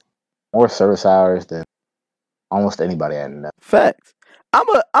has more service hours than almost anybody I know. Facts.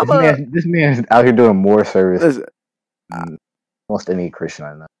 This man's out here doing more service Listen, than almost any Christian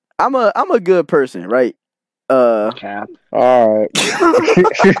I know. I'm a good person, right? Cap. All right.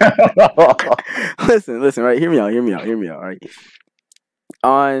 listen, right? Hear me out, right?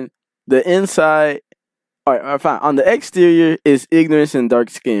 On the inside, all right, fine. On the exterior is ignorance and dark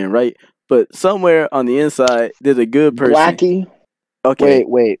skin, right? But somewhere on the inside, there's a good person. Blackie. Okay.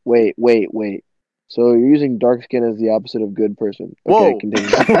 Wait. So you're using dark skin as the opposite of good person. Okay, Whoa. continue.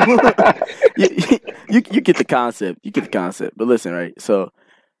 you get the concept. But listen, right? So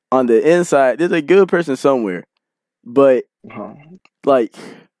on the inside, there's a good person somewhere. But like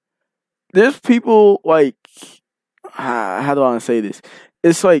there's people like how do I want to say this?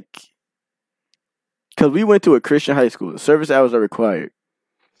 It's like because we went to a Christian high school, service hours are required.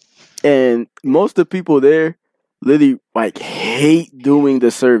 And most of the people there literally like hate doing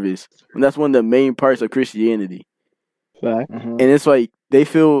the service. And that's one of the main parts of Christianity. Fact. And it's like they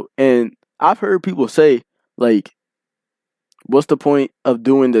feel, and I've heard people say, like, what's the point of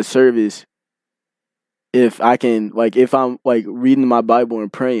doing the service if I'm like reading my Bible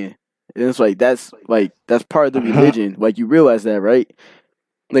and praying? And it's like that's part of the religion. Like you realize that, right?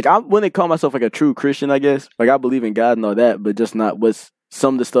 Like I wouldn't call myself like a true Christian, I guess. Like I believe in God and all that, but just not what's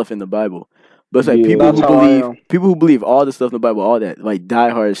some of the stuff in the Bible. But it's like Yeah. people who believe all the stuff in the Bible, all that, like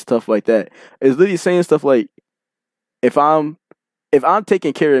diehard stuff like that, is literally saying stuff like, if I'm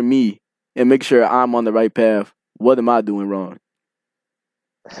taking care of me and make sure I'm on the right path, what am I doing wrong?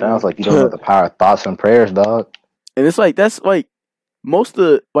 Sounds like you don't know the power of thoughts and prayers, dog. And it's like that's like most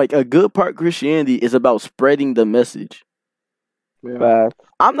of like a good part of Christianity is about spreading the message. Fact.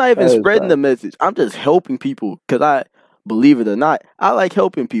 I'm not even That is spreading fact. the message. I'm just helping people because I believe it or not, I like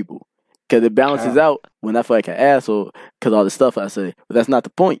helping people because it balances out when I feel like an asshole because all the stuff I say. But that's not the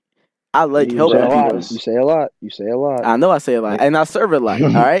point. I like You helping say a lot. people. You say a lot. I know I say a lot, and I serve a lot. All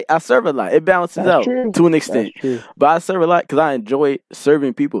right, I serve a lot. It balances That's out true. to an extent, That's true. but I serve a lot because I enjoy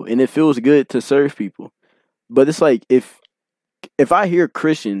serving people, and it feels good to serve people. But it's like if I hear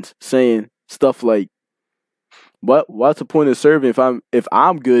Christians saying stuff like, What's the point of serving if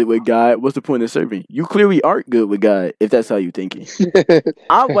I'm good with God? What's the point of serving? You clearly aren't good with God if that's how you're thinking.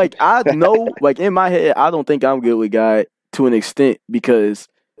 I'm like I know like in my head I don't think I'm good with God to an extent because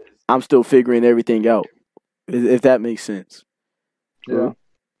I'm still figuring everything out. If that makes sense. Yeah.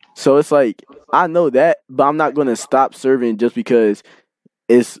 So it's like I know that, but I'm not gonna stop serving just because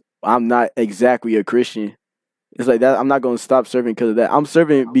I'm not exactly a Christian. It's like that. I'm not gonna stop serving because of that. I'm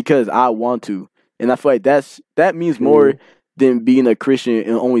serving because I want to. And I feel like that means more than being a Christian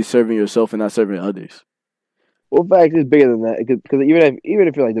and only serving yourself and not serving others. Well, fact is bigger than that because even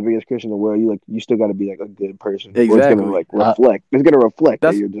if you're like the biggest Christian in the world, you still got to be like a good person. Or Exactly. it's gonna like reflect. It's gonna reflect.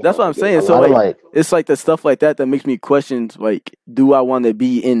 That's that you're just what I'm like, saying. A So lot of, like it's like the stuff like that makes me question like, do I want to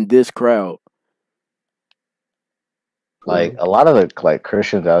be in this crowd? Like a lot of the like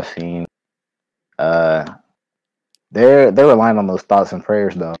Christians I've seen, they're relying on those thoughts and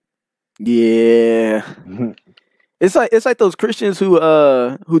prayers though. Yeah. It's like those Christians who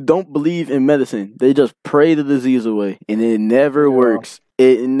don't believe in medicine. They just pray the disease away, and it never works.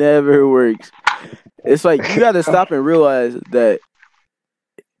 It never works. It's like you got to stop and realize that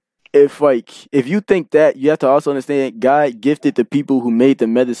if you think that, you have to also understand God gifted the people who made the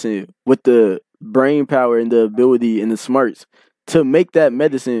medicine with the brain power and the ability and the smarts to make that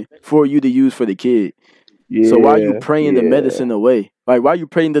medicine for you to use for the kid. So why are you praying the medicine away? Like, why are you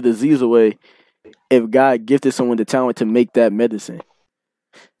praying the disease away if God gifted someone the talent to make that medicine?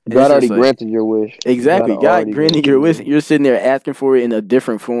 God already granted your wish. Exactly. God granted your wish. You're sitting there asking for it in a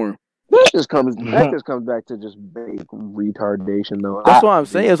different form. That just comes back to just big retardation, though. That's what I'm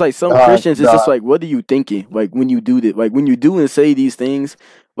saying. It's like some Christians. It's just like, what are you thinking? Like when you do that, like when you do and say these things,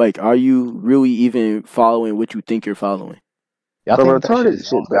 like, are you really even following what you think you're following? Y'all But think that retarded shit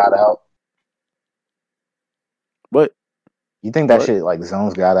shit, got out? What? You think that What? shit like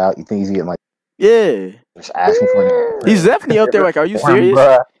zones got out? You think he's getting like Yeah, just asking for it? he's definitely up there. Like, are you serious?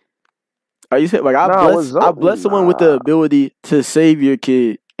 Bruh. Are you saying like I bless someone with the ability to save your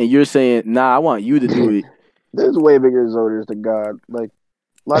kid, and you're saying, nah, I want you to do it. There's way bigger zoners to God. Like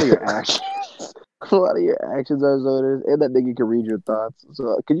a lot of your actions, a lot of your actions are zoners, and that nigga can read your thoughts.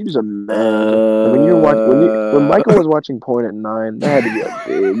 So can you just imagine when Michael was watching porn at 9? That had to be a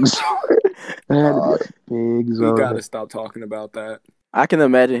big zoner. That had to be a big zoner. We gotta stop talking about that. I can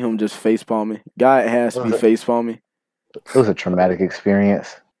imagine him just face palming. God has to be face palming. It was a traumatic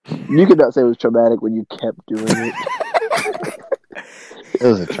experience. You could not say it was traumatic when you kept doing it. It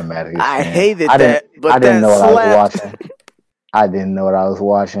was a traumatic experience. I hated that, but I didn't that know what I was slapped. watching. I didn't know what I was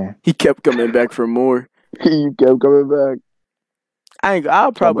watching. He kept coming back for more. You kept coming back.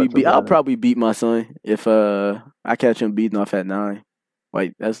 I'll probably beat my son if I catch him beating off at 9.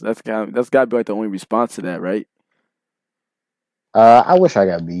 Like that's gotta be like the only response to that, right? I wish I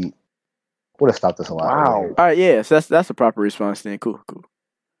got beat. Would have stopped this a lot. Wow. earlier. All right, yeah, so that's a proper response then. Cool.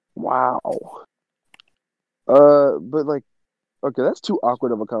 Wow. But like, okay, that's too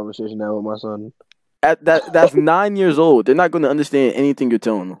awkward of a conversation now with my son. That's 9 years old. They're not going to understand anything you're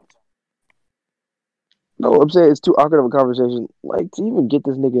telling them. No, I'm saying it's too awkward of a conversation. Like, to even get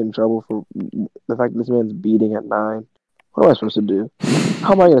this nigga in trouble for the fact that this man's beating at 9. What am I supposed to do?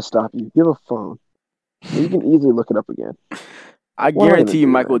 How am I going to stop you? You have a phone. You can easily look it up again. I guarantee you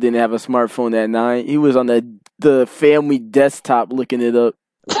Michael didn't have a smartphone at 9. He was on the family desktop looking it up.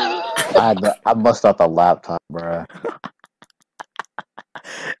 I bust out the laptop, bruh.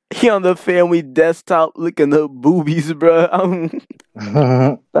 He on the family desktop looking up boobies, bro.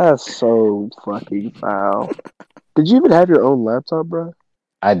 That's so fucking foul. Did you even have your own laptop, bro?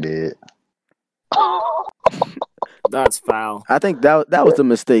 I did. That's foul. I think that was the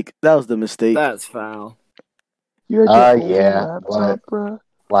mistake. That's foul. You had your own yeah, laptop, bro?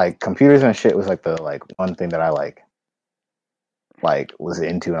 Like computers and shit was like the one thing that I like was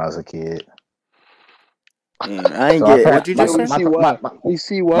into when I was a kid. I ain't So get. What'd you just say? We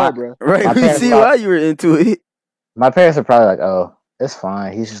see why, bro. Right, we see why you were into it. My parents are probably like, "Oh, it's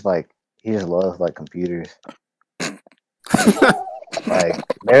fine. He just loves like computers." Like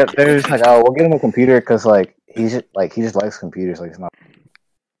they're just like, "Oh, we'll get him a computer because he just likes computers. Like it's not."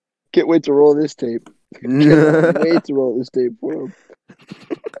 Can't wait to roll this tape. Can't wait to roll this tape for him.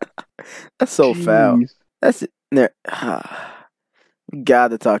 That's so foul. That's it. There. We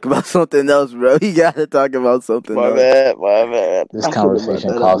gotta talk about something else, bro. You gotta talk about something else. My bad. This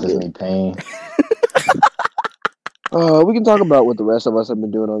conversation causes me pain. We can talk about what the rest of us have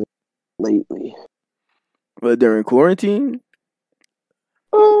been doing on lately. But during quarantine?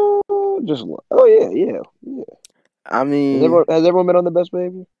 Yeah. I mean, has everyone been on the best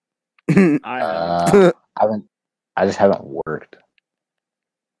behavior? I I just haven't worked.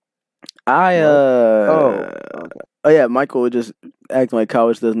 Oh yeah, Michael would just acting like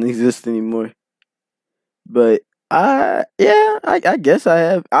college doesn't exist anymore. But I guess I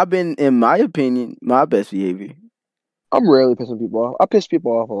have. I've been, in my opinion, my best behavior. I'm rarely pissing people off. I piss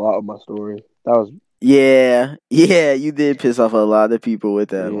people off a lot with my story. That was yeah. You did piss off a lot of people with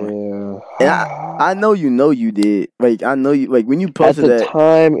that one. And I know you did. Like I know you. Like when you posted that. At the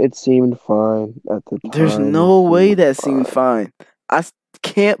time, it seemed fine. There's no way that seemed fine. I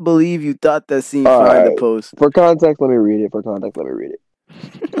can't believe you thought that seemed fine to post. For context, let me read it.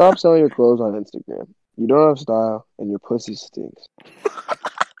 Stop selling your clothes on Instagram. You don't have style, and your pussy stinks.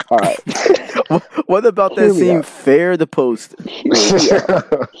 All right. What about that seemed fair to post?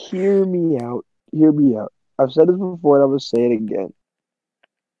 Hear me out. I've said this before, and I'm gonna say it again.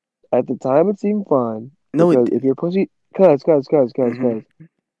 At the time, it seemed fine. No, if your pussy, guys.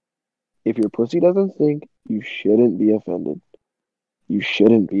 If your pussy doesn't stink, you shouldn't be offended.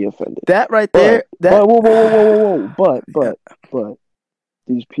 That right there. Whoa. But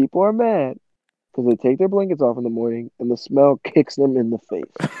these people are mad because they take their blankets off in the morning and the smell kicks them in the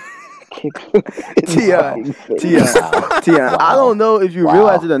face. Tion, I don't know if you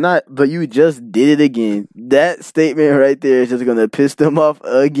realize it or not, but you just did it again. That statement right there is just gonna piss them off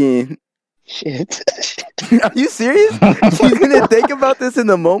again. Shit. Are you serious? You didn't think about this in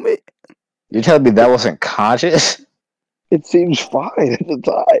the moment? You're telling me that wasn't conscious? It seems fine at the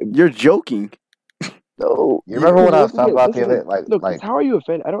time. You're joking. No, You remember what I was listen talking to- about the listen other, to- like, Look, how are you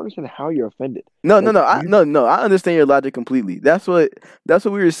offended? I don't understand how you're offended. No, Like, no. I understand your logic completely. That's what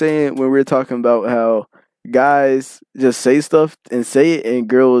we were saying when we were talking about how guys just say stuff and say it, and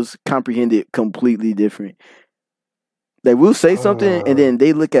girls comprehend it completely different. Like we'll say something, and then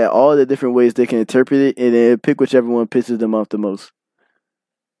they look at all the different ways they can interpret it, and then pick whichever one pisses them off the most.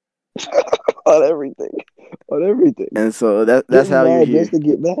 on everything. And so that's how you're here. Just to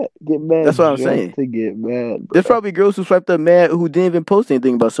get mad. That's what I'm just saying. To get mad. Bro. There's probably girls who swiped up mad who didn't even post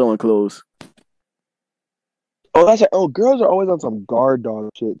anything about sewing clothes. Oh, that's like, girls are always on some guard dog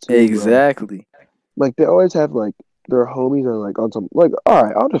shit too. Exactly. Bro. Like they always have like their homies are like on some like, all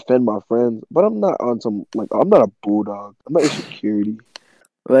right, I'll defend my friends, but I'm not on some like I'm not a bulldog. I'm not your security.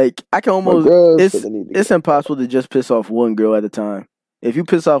 Like I can almost girls, it's impossible to just piss off one girl at a time. If you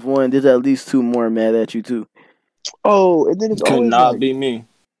piss off one, there's at least two more mad at you too. Oh, and then it's Could always not like, be me.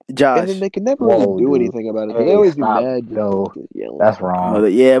 Josh. And then they can never really do anything about it. They always be mad. No, that's wrong. Oh,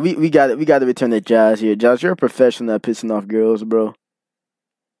 yeah, we got to return to Josh here. Josh, you're a professional at pissing off girls, bro.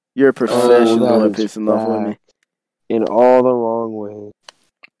 You're a professional at pissing off women. In all the wrong ways.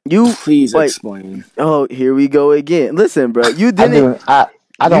 You please explain. Oh, here we go again. Listen, bro, you didn't. I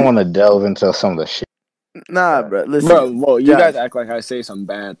don't want to delve into some of the shit. Nah, bro. Listen, bro. Well, you Josh, guys act like I say some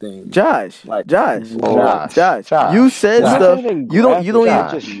bad things. Josh, like Josh. You said stuff. You don't even.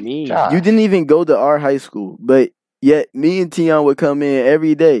 You didn't even go to our high school, but yet me and Tion would come in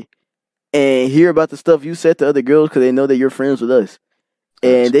every day and hear about the stuff you said to other girls because they know that you're friends with us,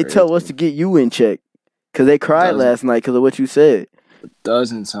 and they tell us to get you in check because they cried last night because of what you said. It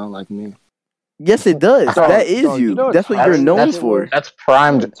doesn't sound like me. Yes, it does. That is you. That's what you're known for. That's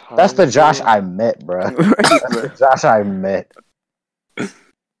primed. That's the Josh I met, bro. That's the Josh I met.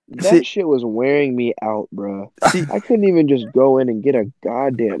 That shit was wearing me out, bro. I couldn't even just go in and get a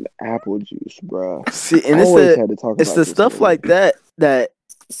goddamn apple juice, bro. See, and it's the stuff like that that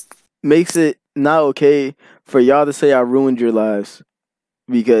makes it not okay for y'all to say I ruined your lives.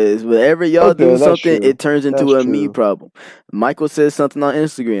 Because whenever y'all do something, it turns into a me problem. Michael says something on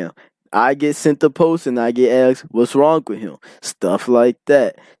Instagram. I get sent the post and I get asked, what's wrong with him? Stuff like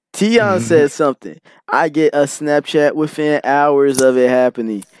that. Tion says something. I get a Snapchat within hours of it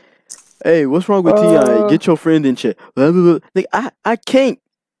happening. Hey, what's wrong with Tion? Get your friend in chat. Like, I can't.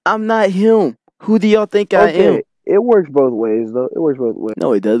 I'm not him. Who do y'all think I am? It works both ways, though. It works both ways.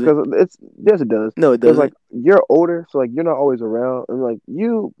 No, it doesn't. Yes, it does. No, it doesn't. Like, you're older, so, like, you're not always around. And, like,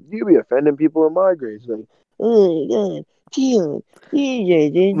 you be offending people in my grades. Like, oh, my God.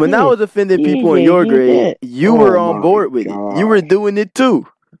 When I was offending people in your grade, you were on board with it. You were doing it too.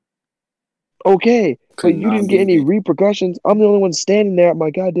 Okay, but you didn't get any repercussions. I'm the only one standing there at my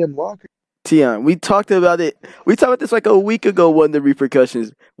goddamn locker. Tion, we talked about it. We talked about this like a week ago. One of the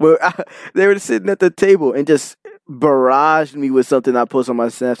repercussions where they were sitting at the table and just barraged me with something I posted on my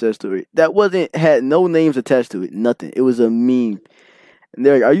Snapchat story that had no names attached to it. Nothing. It was a meme. And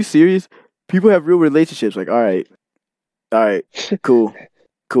they're like, "Are you serious? People have real relationships." Like, all right, cool.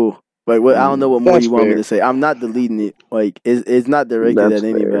 Like, what? I don't know what more you want me to say. I'm not deleting it. Like, it's not directed at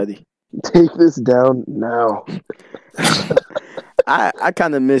anybody. Take this down now. I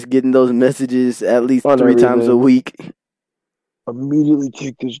kind of miss getting those messages at least 3 times a week. Immediately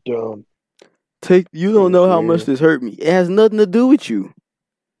take this down. You don't know how much this hurt me. It has nothing to do with you.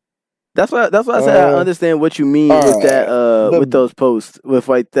 That's why I said I understand what you mean with that with those posts. With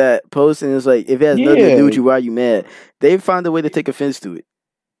like that post, and it's like if it has nothing to do with you, why are you mad? They find a way to take offense to it.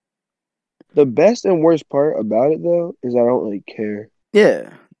 The best and worst part about it though is I don't really care.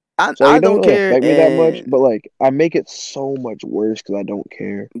 Yeah. I don't care affect me that much, but like I make it so much worse because I don't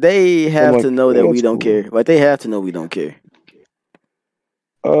care. They have to know that we don't care. Like they have to know we don't care.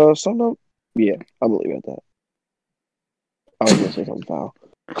 Sometimes, yeah, I'm gonna leave it at that. I was gonna say something foul.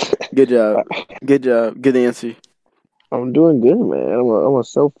 Good job. Good answer. I'm doing good, man. I'm a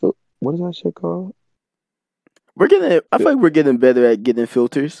self. What is that shit called? I feel like we're getting better at getting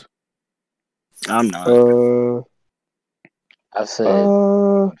filters. I'm not. I said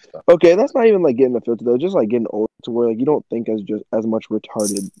okay, that's not even like getting a filter though. Just like getting older to where like you don't think as much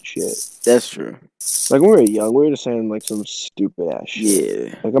retarded shit. That's true. Like when we were young, we were just saying like some stupid ass shit.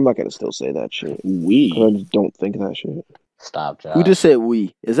 Yeah. Like I'm not gonna still say that shit. I just don't think that shit. Stop, Josh. Who just said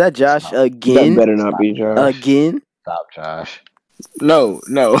we? Is that Josh again? That better not be Josh. Again? Stop, Josh. No.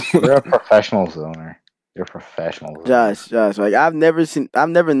 You're a professional zoner. You're professional. Josh. Like I've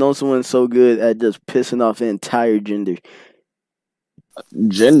never known someone so good at just pissing off an entire gender.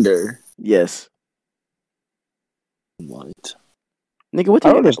 Gender? Yes. What? Nigga, what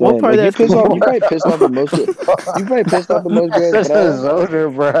part like, of that? You probably pissed off the most. You probably pissed off the most girls. That's a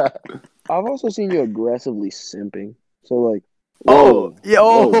zoner, bro. I've also seen you aggressively simping. So like, Oh,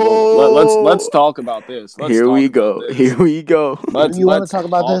 Let's talk about this. Here we go. Here we go. Do you want to talk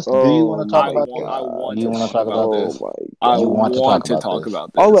about this? Do you want to talk I about want, this? I want Do you to want to talk talk about about this? this. my I You want to want to talk talk about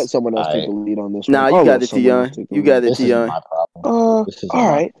about this. I'll let someone else take Alright. the lead on this Nah, one. you I'll got let it, someone else Tion. take the You lead. got it, This is Tion. my problem. This is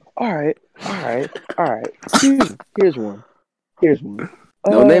my All right. Here's one.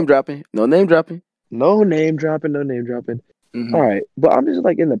 No name dropping. No name dropping. No name dropping. Mhm. All right, but I'm just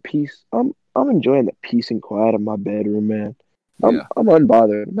like in the peace. I'm enjoying the peace and quiet of my bedroom, man. I'm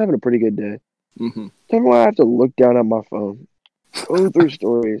unbothered. I'm having a pretty good day. Mm-hmm. Every time I have to look down at my phone, go through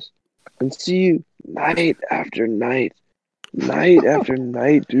stories, and see you night after night,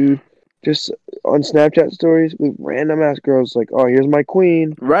 dude. Just on Snapchat stories with random ass girls like, oh, here's my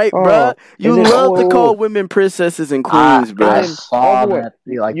queen. Right, Oh, bruh? You and then- love to oh, call women princesses and queens, I bruh. saw all the way.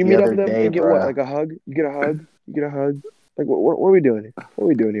 that like You the meet up other with them day, and get bro. what? Like a hug? You get a hug? Like, what are we doing here? What are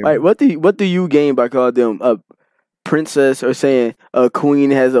we doing here? Right, bro? what do you gain by calling them a princess or saying a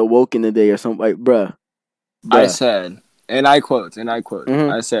queen has awoken today or something like, bruh? I said, and I quote,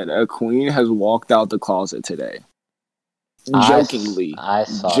 Mhm. I said, a queen has walked out the closet today. Jokingly. I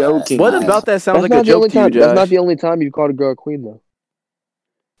saw Jokingly. What about that sounds That's like a not the joke only to you, time. Josh? That's not the only time you've called a girl a queen, though.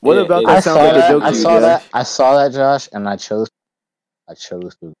 What Yeah, about it- that I sounds saw like a that. joke I to you, saw Josh? that. I saw that, Josh, and I chose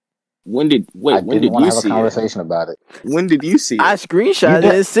to. When did I when didn't did want you to have a see it? conversation about it. When did you see I it? screenshot it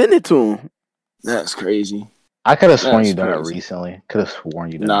and sent it to him. That's crazy. I could have sworn That's you done it crazy. recently. Could have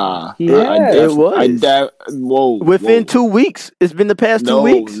sworn you done Nah, He I has. It was. Whoa. Within whoa. 2 weeks. It's been the past 2 No,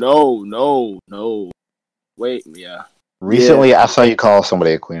 weeks. no. Wait, yeah. it. Recently, I saw you call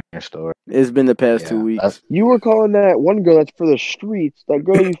somebody a queen in your story. It's been the past 2 Yeah, weeks. that's- You were calling that one girl that's for the streets, that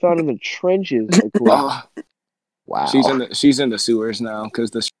girl you found in the trenches, a queen. Oh, Wow. she's in the sewers now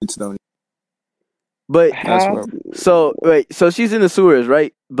because the streets don't. But That's How- what. so wait, so she's in the sewers,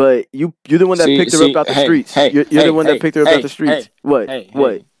 right? But you're the one that picked her up out the streets. You're the one that picked her up out the streets. What?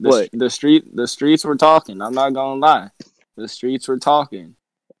 What? The streets were talking. I'm not gonna lie. The streets were talking.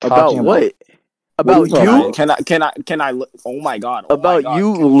 About Talking what? About What are you you? Can I look? Oh my god. About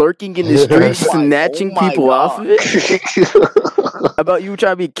you lurking in the streets, Oh my- snatching oh my people off God. of it? About you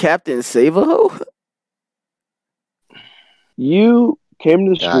trying to be Captain Save-A-Ho? You came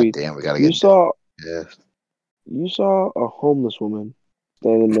to the God street. damn, we gotta You get. saw Yes. a homeless woman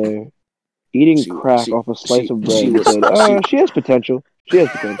standing there eating She- crack she- off a slice she- of bread she and was- said, she has potential.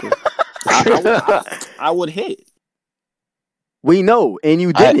 I would hit. We know, and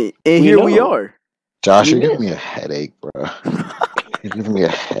you didn't, and we here we know. are. Josh, you're Yeah. giving me a headache, bro. You're giving me a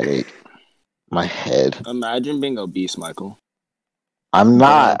headache. My head. Imagine being obese, Michael. I'm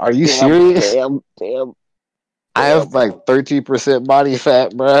not. Are you serious? Damn. I have like 13% body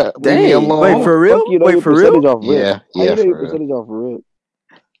fat, bro. Leave me Dang. alone. Wait, for real? Fuck you know Wait, your for real? percentage off rip. Yeah, How you know for your real. percentage off rip?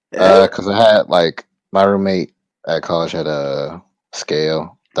 Because I had like my roommate at college had a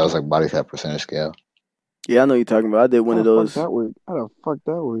scale that was like body fat percentage scale. Yeah, I know what you're talking about. I did one of those. How the fuck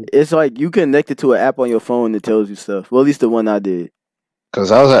that work? It's like you connect it to an app on your phone that tells you stuff. Well, at least the one I did. Because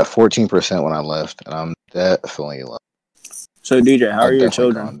I was at 14% when I left, and I'm definitely like, So DJ, how are I've your definitely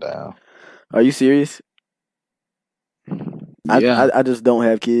children? gone down. Are you serious? Yeah. I just don't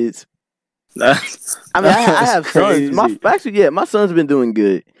have kids. That's I mean, I have crazy. sons. My son's been doing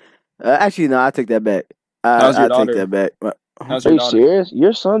good. Actually, no, I take that back. How's your I take daughter? that back. How's Are your you daughter? serious?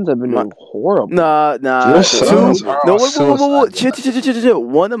 Your sons have been My- doing horrible. Nah. Your sons are No, on wait. suicide. Chill.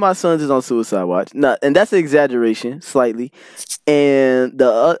 One of my sons is on suicide watch. Nah, and that's an exaggeration, slightly. And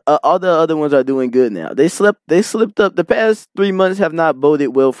the all the other ones are doing good now. They slipped up. The past 3 months have not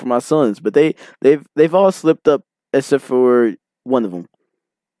boded well for my sons, but they've all slipped up except for one of them.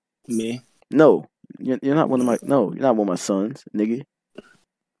 Me? No, you're not one of my. No, you're not one of my sons, nigga.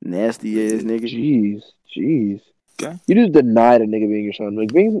 Nasty ass nigga. Jeez. Okay. You just denied a nigga being your son.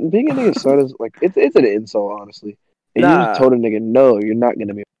 Like being a nigga's son is like it's an insult, honestly. And you Nah. just told a nigga, no, you're not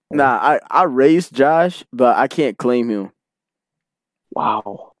gonna be. Nah, I raised Josh, but I can't claim him.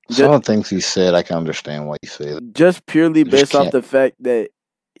 Wow. Some of the things he said, I can understand why you say that. Just purely just based off can't. the fact that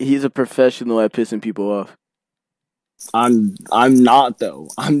he's a professional at pissing people off. I'm not though.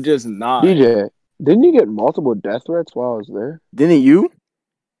 I'm just not. DJ, didn't you get multiple death threats while I was there? Didn't you?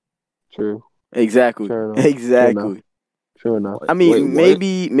 True. Exactly. Fair enough. Exactly. True enough. I mean, Wait,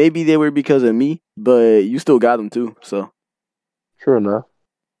 what? maybe they were because of me, but you still got them too. So True enough.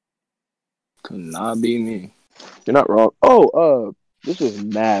 Could not be me. You're not wrong. Oh, this was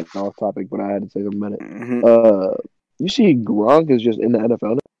mad off topic, but I had to take a minute. You see, Gronk is just in the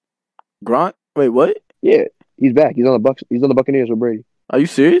NFL now? Grant. Wait, what? Yeah, he's back. He's on the Bucks. He's on the Buccaneers with Brady. Are you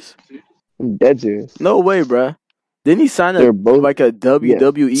serious? I'm dead serious. No way, bruh. Didn't he sign They're both like a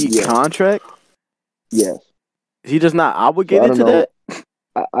WWE Yes. contract? yes. Is he just not So I obligated don't to know.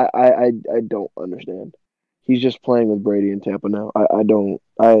 that? I don't understand. He's just playing with Brady in Tampa now. I don't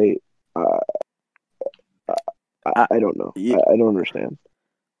I don't know. Yeah. I don't understand.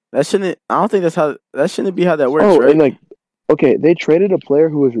 That shouldn't. I don't think that shouldn't be how that works, Oh, right? and like, okay, they traded a player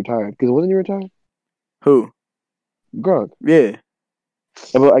who was retired because wasn't he retired? Who? Gronk. Yeah.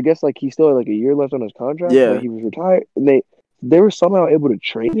 But I guess like he still had like a year left on his contract. Yeah. Like he was retired, and they were somehow able to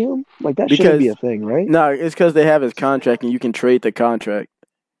trade him. Like that shouldn't be a thing, right? No, it's because they have his contract and you can trade the contract.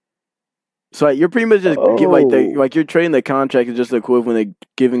 So like, you're pretty much just you're trading the contract is just the equivalent of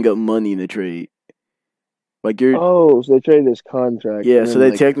giving up money in the trade. Like you're Oh, so they traded his contract. yeah. and So then, they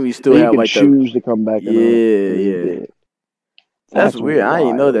like, technically still he have could like choose to come back. Yeah, and he yeah. did. That's weird. I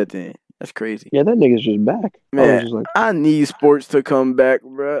didn't know wild. that then. That's crazy. Yeah, that nigga's just back. I was Man, just like, I need sports to come back,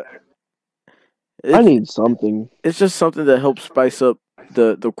 bruh. I need something. It's just something that helps spice up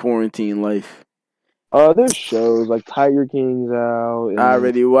the quarantine life. There's shows like Tiger King's out. And I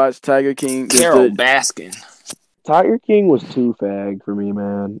already watched Tiger King. Carol Baskin. Tiger King was too fag for me,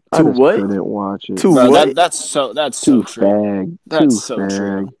 man. I Too just what? couldn't watch it. Too Bro, what? that's so Too true. fag. That's too so fag.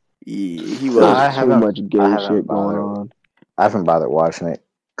 true. Yeah, he There's was. I too haven't- much gay I haven't shit going bothered. on. I haven't bothered watching it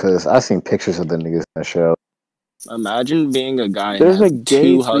because I've seen pictures of the niggas in the show. Imagine being a guy and There's a having gay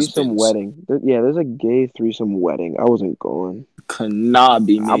two threesome husbands. wedding. There's a gay threesome wedding. I wasn't going. Could not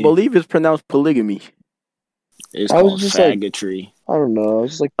be me. I believe it's pronounced polygamy. It's I was called just like- faggotry. I don't know.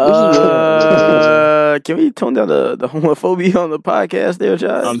 It's just like this is Can we tone down the homophobia on the podcast there,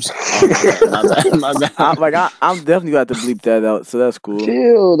 Josh? My bad. I'm definitely got to bleep that out, so that's cool.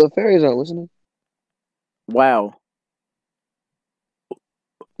 chill. The fairies aren't listening. Wow.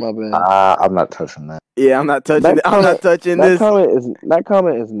 My bad. I'm not touching that. Yeah, I'm not touching That it. I'm not touching That this.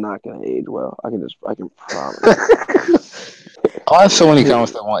 comment is not gonna age well. I can promise. I have so many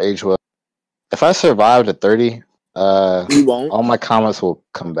comments that won't age well. If I survive to 30, You won't. all my comments will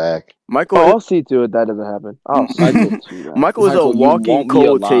come back. Michael, I'll see to it that doesn't happen. I'll see to that. Michael is a Michael, you walking won't be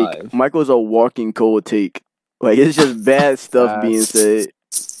cold alive. take. Michael's a walking cold take. Like it's just bad stuff being said.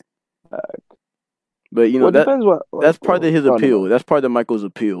 But you know Well, it depends what. that's part of his no, appeal. no. That's part of Michael's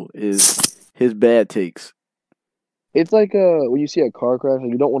appeal is his bad takes. It's like when you see a car crash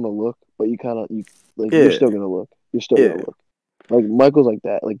and you don't want to look, but you're Yeah. you're still gonna look. You're still Yeah. gonna look. Like Michael's like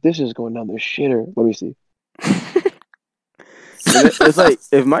that. Like this is going down the shitter. Let me see. It's like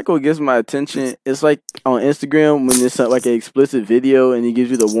if Michael gets my attention, it's like on Instagram when it's like an explicit video and he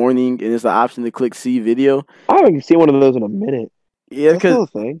gives you the warning and it's the option to click see video. I haven't seen one of those in a minute. Yeah, That's still a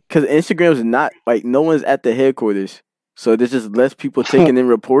thing. because Instagram's not like no one's at the headquarters, so there's just less people taking in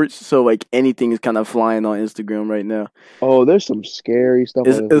reports. So like anything is kind of flying on Instagram right now. Oh, there's some scary stuff.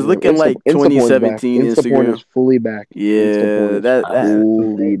 It's on Instagram. looking like Instaporn's 2017 back. Instaporn Instagram. is fully back. Yeah, Instaporn is that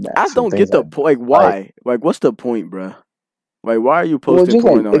fully back. I don't get the point. Like why? Like what's the point, bruh? Like why are you Well, posting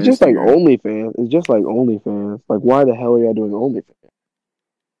porn on it's just like Instagram? OnlyFans. It's just like OnlyFans. Like, why the hell are y'all doing OnlyFans?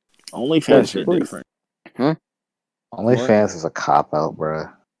 OnlyFans are different. OnlyFans is a cop out, bro.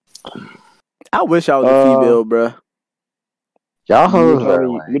 I wish I was a female, bruh. Y'all hoes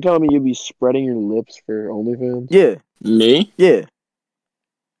are You're telling me you'd be spreading your lips for OnlyFans? Yeah, Me? yeah.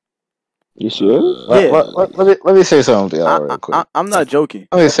 You serious? Let me say something to y'all real quick. I'm not joking.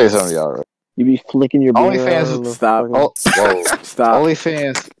 Let me say something to y'all real quick. You be flicking your beard OnlyFans around is- the Stop. fucking- Whoa. Stop.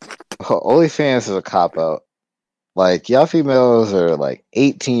 OnlyFans is a cop out. Like y'all females are like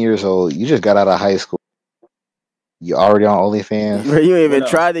 18 years old. You just got out of high school. You already on OnlyFans. Bro, you ain't even What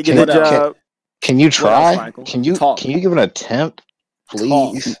tried to else? get What a else? job. Can you try? Michael? Can you Talk. give an attempt,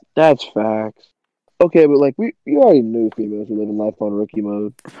 please? That's facts. Okay, but like you already knew females who live in life on rookie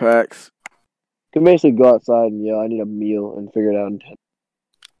mode. Facts. Can basically go outside and yell, "I need a meal," and figure it out in 10.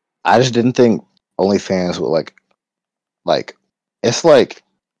 I just didn't think OnlyFans would like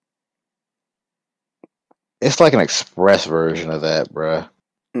it's like an express version of that, bruh.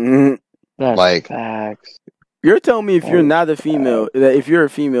 Mhm. That's Like- facts. You're telling me if you're Oh, not a female, that if you're a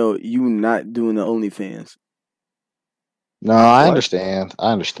female, you not doing the OnlyFans. No, I What? understand.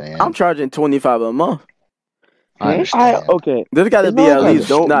 I'm charging $25 a month. I understand. Okay. There's got to It's be not at like I least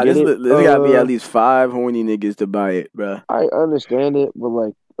don't get there's it. got to be at least 5 horny niggas to buy it, bruh. I understand it, but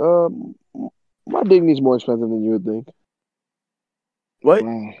like, my dignity's more expensive than you would think. What?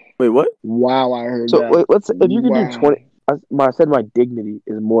 Wait, what? Wow, I heard So that. wait, let's if you could Wow. do 20. I said my dignity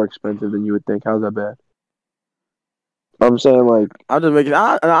is more expensive than you would think. How's that bad? I'm saying like I'm just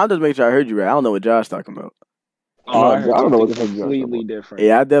making sure I heard you right. I don't know what Josh talking about. Oh, I heard I don't know what the something fuck you're talking completely about. different.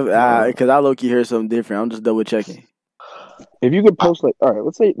 Yeah, I definitely because I low key heard something different. I'm just double checking. If you could post like, all right,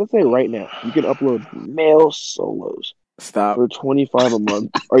 let's say right now you can upload male solos Stop. for $25 a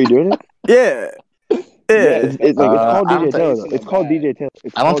month. Are you doing it? Yeah. Yes. It's called I don't DJ Taylor. think- Though. It's called DJ Taylor.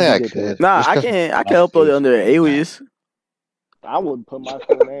 It's I don't called think I DJ Taylor. could. Nah, Just I 'cause can my upload it face under an is alias. I would put my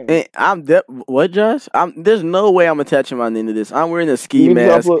full name. And I'm what, Josh? There's no way I'm attaching my name to this. I'm wearing a ski You need to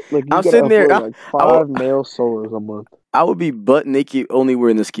mask. upload, like, you I'm gotta sitting there, upload, I- like I will- 5 male solos a month. I would be butt naked only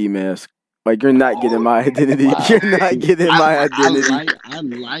wearing a ski mask. Like, you're not getting my identity. Wow. You're not getting my identity. I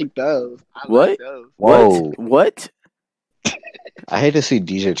like those. What? Like those. Whoa. What? I hate to see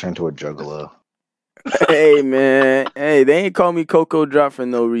DJ turn to a juggalo. Hey, man. Hey, they ain't call me Coco Drop for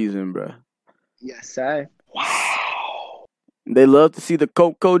no reason, bro. Yes, sir. They love to see the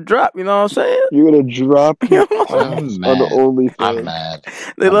Coco drop, you know what I'm saying? You're gonna drop your I'm posts on the mad. OnlyFans. I'm mad.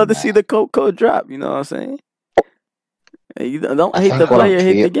 They I'm love to mad. see the Coco drop, you know what I'm saying? Hey, you don't I hate think the what I'm player,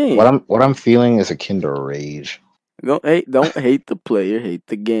 hate the feel- game. What I'm feeling is akin to rage. Don't hate the player, hate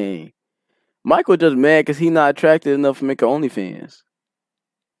the game. Michael just mad because he not attracted enough to make an OnlyFans.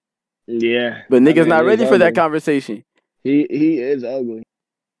 Yeah. But niggas That man not is ready for that ugly. conversation. He is ugly.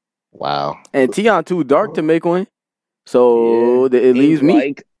 Wow. And Tion too dark to make one. So Yeah. it leaves me.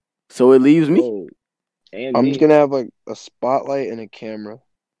 Like, So it leaves me. oh, and I'm me. just gonna have like a spotlight and a camera.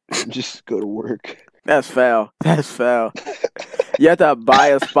 And just go to work. That's foul. That's foul. You have to buy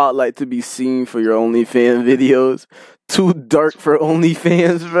a spotlight to be seen for your OnlyFans videos. Too dark for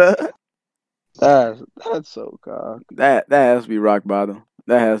OnlyFans, bro. That's so cock. That has to be rock bottom.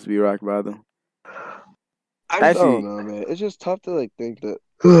 That has to be rock bottom. I Actually- don't know, man. It's just tough to like think that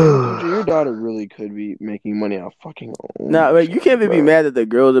your daughter really could be making money off fucking. Nah, like, you can't even be bro. mad at the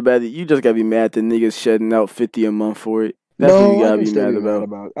girls about it. You just gotta be mad that niggas shedding out $50 a month for it. That's what you I gotta can be still mad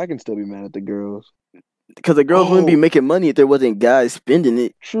about. I can still be mad at the girls. Because the girls wouldn't be Oh. making money if there wasn't guys spending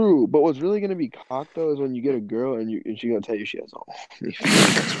it. True, but what's really gonna be cock though is when you get a girl and she gonna tell you she has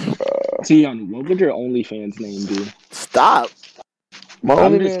OnlyFans. Bruh. Tion, what would your OnlyFans name be? Stop. My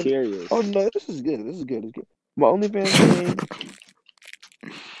I'm OnlyFans. just curious. Oh no, this is good. This is good. This is good. My OnlyFans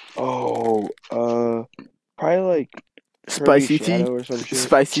name. Oh, probably like Spicy Kirby tea. Shadow or some shit.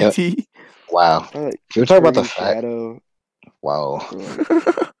 Spicy Yep. tea. Wow. Probably like Can we talk about the Kirby fact? Shadow. Wow.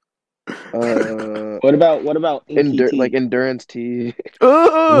 or, What about Inky T? like endurance tea.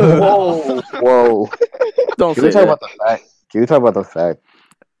 Ugh. Whoa. Don't Can say we talk that. about the fact? Can we talk about the fact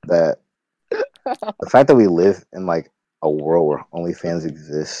that the fact that we live in like a world where OnlyFans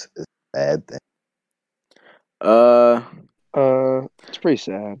exists is a bad thing? It's pretty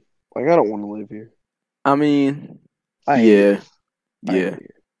sad. Like I don't want to live here. I mean, I hate yeah. it. I hate Yeah. it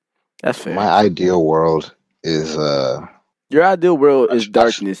here. That's fair. My ideal world is Your ideal world is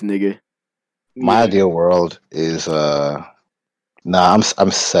That's- darkness, nigga. my Yeah. ideal world is nah,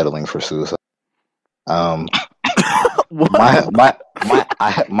 I'm settling for suicide. What?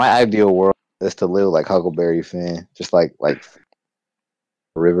 My ideal world is to live like Huckleberry Finn, just like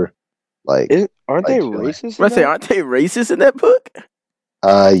River. Like Aren't they Like, racist? I in say, that? aren't they racist in that book?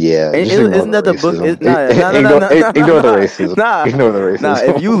 yeah. Ain't- just ignore isn't that the book? racism. Nah, Ignore the racism. Nah. Ignore the racism. Nah,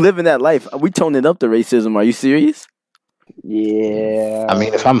 if you live in that life, we toning up the racism. Are you serious? Yeah. I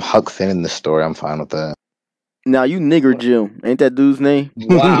mean, if I'm Huck Finn in this story, I'm fine with that. Now you nigger Jim. Ain't that dude's name?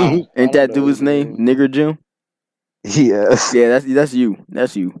 Wow. Ain't that I don't know dude's his name? name. Nigger Jim? Yes. Yeah, that's you.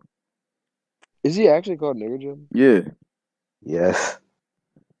 That's you. Is he actually called Nigger Jim? Yeah. Yes.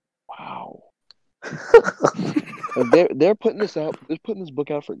 Wow. Like they're putting this out. They're putting this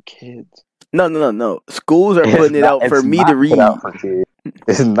book out for kids. No. Schools are putting it out for It's me not to put read. out for kids.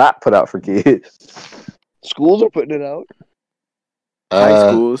 It's not put out for kids. Schools are putting it out. High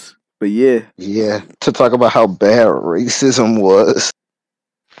schools. But yeah. Yeah, to talk about how bad racism was.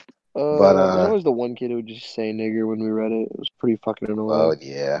 But, there was the one kid who would just say nigger when we read it. It was pretty fucking annoying. Oh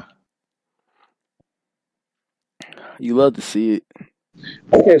yeah. You love to see it.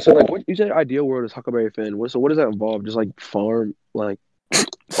 Okay, so like what you said, ideal world is Huckleberry Finn. So what does that involve? Just like farm, like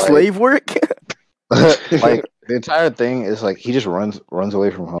Slave work? Like the entire thing is like he just runs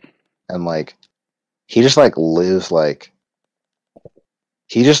away from home, and like he just like lives like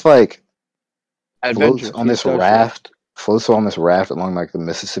he just like floats adventure on this raft, along like the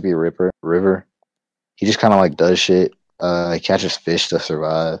Mississippi River. He just kind of like does shit. He catches fish to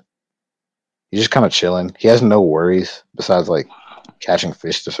survive. He's just kind of chilling. He has no worries besides like catching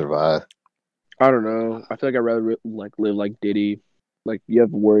fish to survive. I don't know. I feel like I'd rather like live like Diddy. Like you have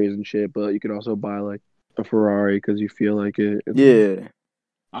worries and shit, but you can also buy like a Ferrari because you feel like it. Yeah.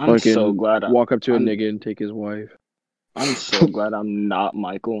 I'm Fucking so glad. Walk up to a I'm- nigga and take his wife. I'm so glad I'm not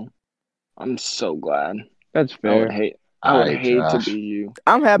Michael. I'm so glad. That's I would fair. hate. I would Alright, hate Josh. to be you.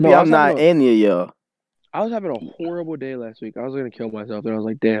 I'm happy No, I I'm was not talking about- any of y'all. I was having a horrible day last week. I was gonna kill myself, and I was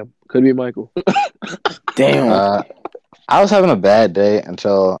like, "Damn, could be Michael." Damn. I was having a bad day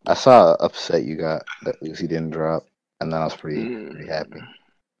until I saw how upset you got that Lucy didn't drop, and then I was pretty happy.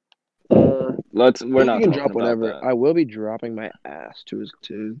 We're not He can talking drop about whenever. that. I will be dropping my ass to his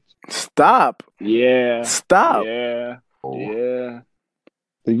tunes. Stop. Yeah. Stop. Yeah. Oh. Yeah.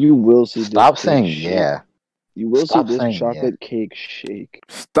 You will see. Stop this saying cake shake. yeah. You will Stop see this saying chocolate cake shake.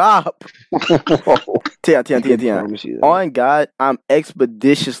 Stop. Tia. I promise you that. On God, I'm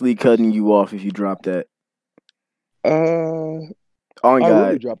expeditiously cutting you off if you drop that. On On I will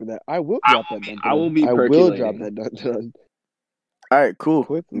be God. dropping that. I will drop that. Dun, I will dun. be I will percolating. drop that. Dun, dun. All right, cool.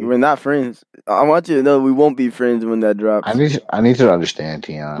 Quickly. We're not friends. I want you to know we won't be friends when that drops. I need you to understand,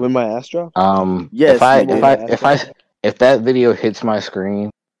 Tion. When my ass drops. Yes, If that video hits my screen,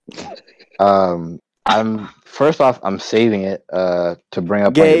 I'm saving it to bring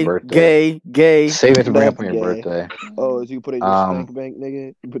up on your birthday. Gay. Save it to bring up That's on your gay. birthday. Oh, so you put it in your spank bank,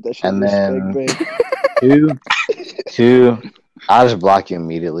 nigga. You put that shit in And your then spank bank. two, I'll just block you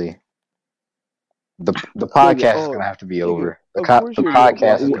immediately. The podcast is gonna have to be over. The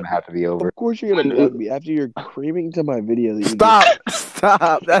podcast is gonna have to be over. Of course you're gonna block me after you're creaming to my video. That you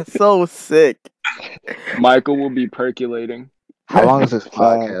Stop. That's so sick. Michael will be percolating. How long is this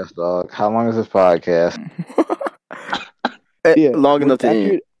podcast, dog? How long is this podcast? Yeah, long enough to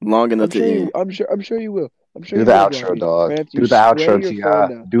end. Long enough to end. I'm sure you will. I'm sure Do you the will, outro, Rocky. dog. Perhaps Do you the sway outro, your Ti.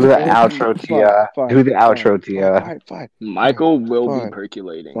 phone now. Do the outro, Ti. Do the outro, Ti. Fine. Michael will be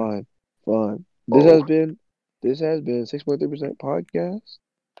percolating. Fine. This has been 6.3% podcast.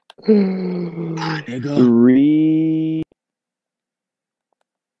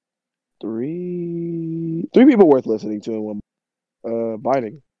 Three people worth listening to in one.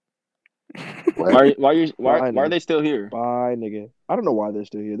 Binding. Why are they still here? Bye, nigga. I don't know why they're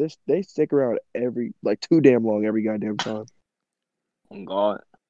still here. They stick around every 2 damn long every goddamn time. Oh God.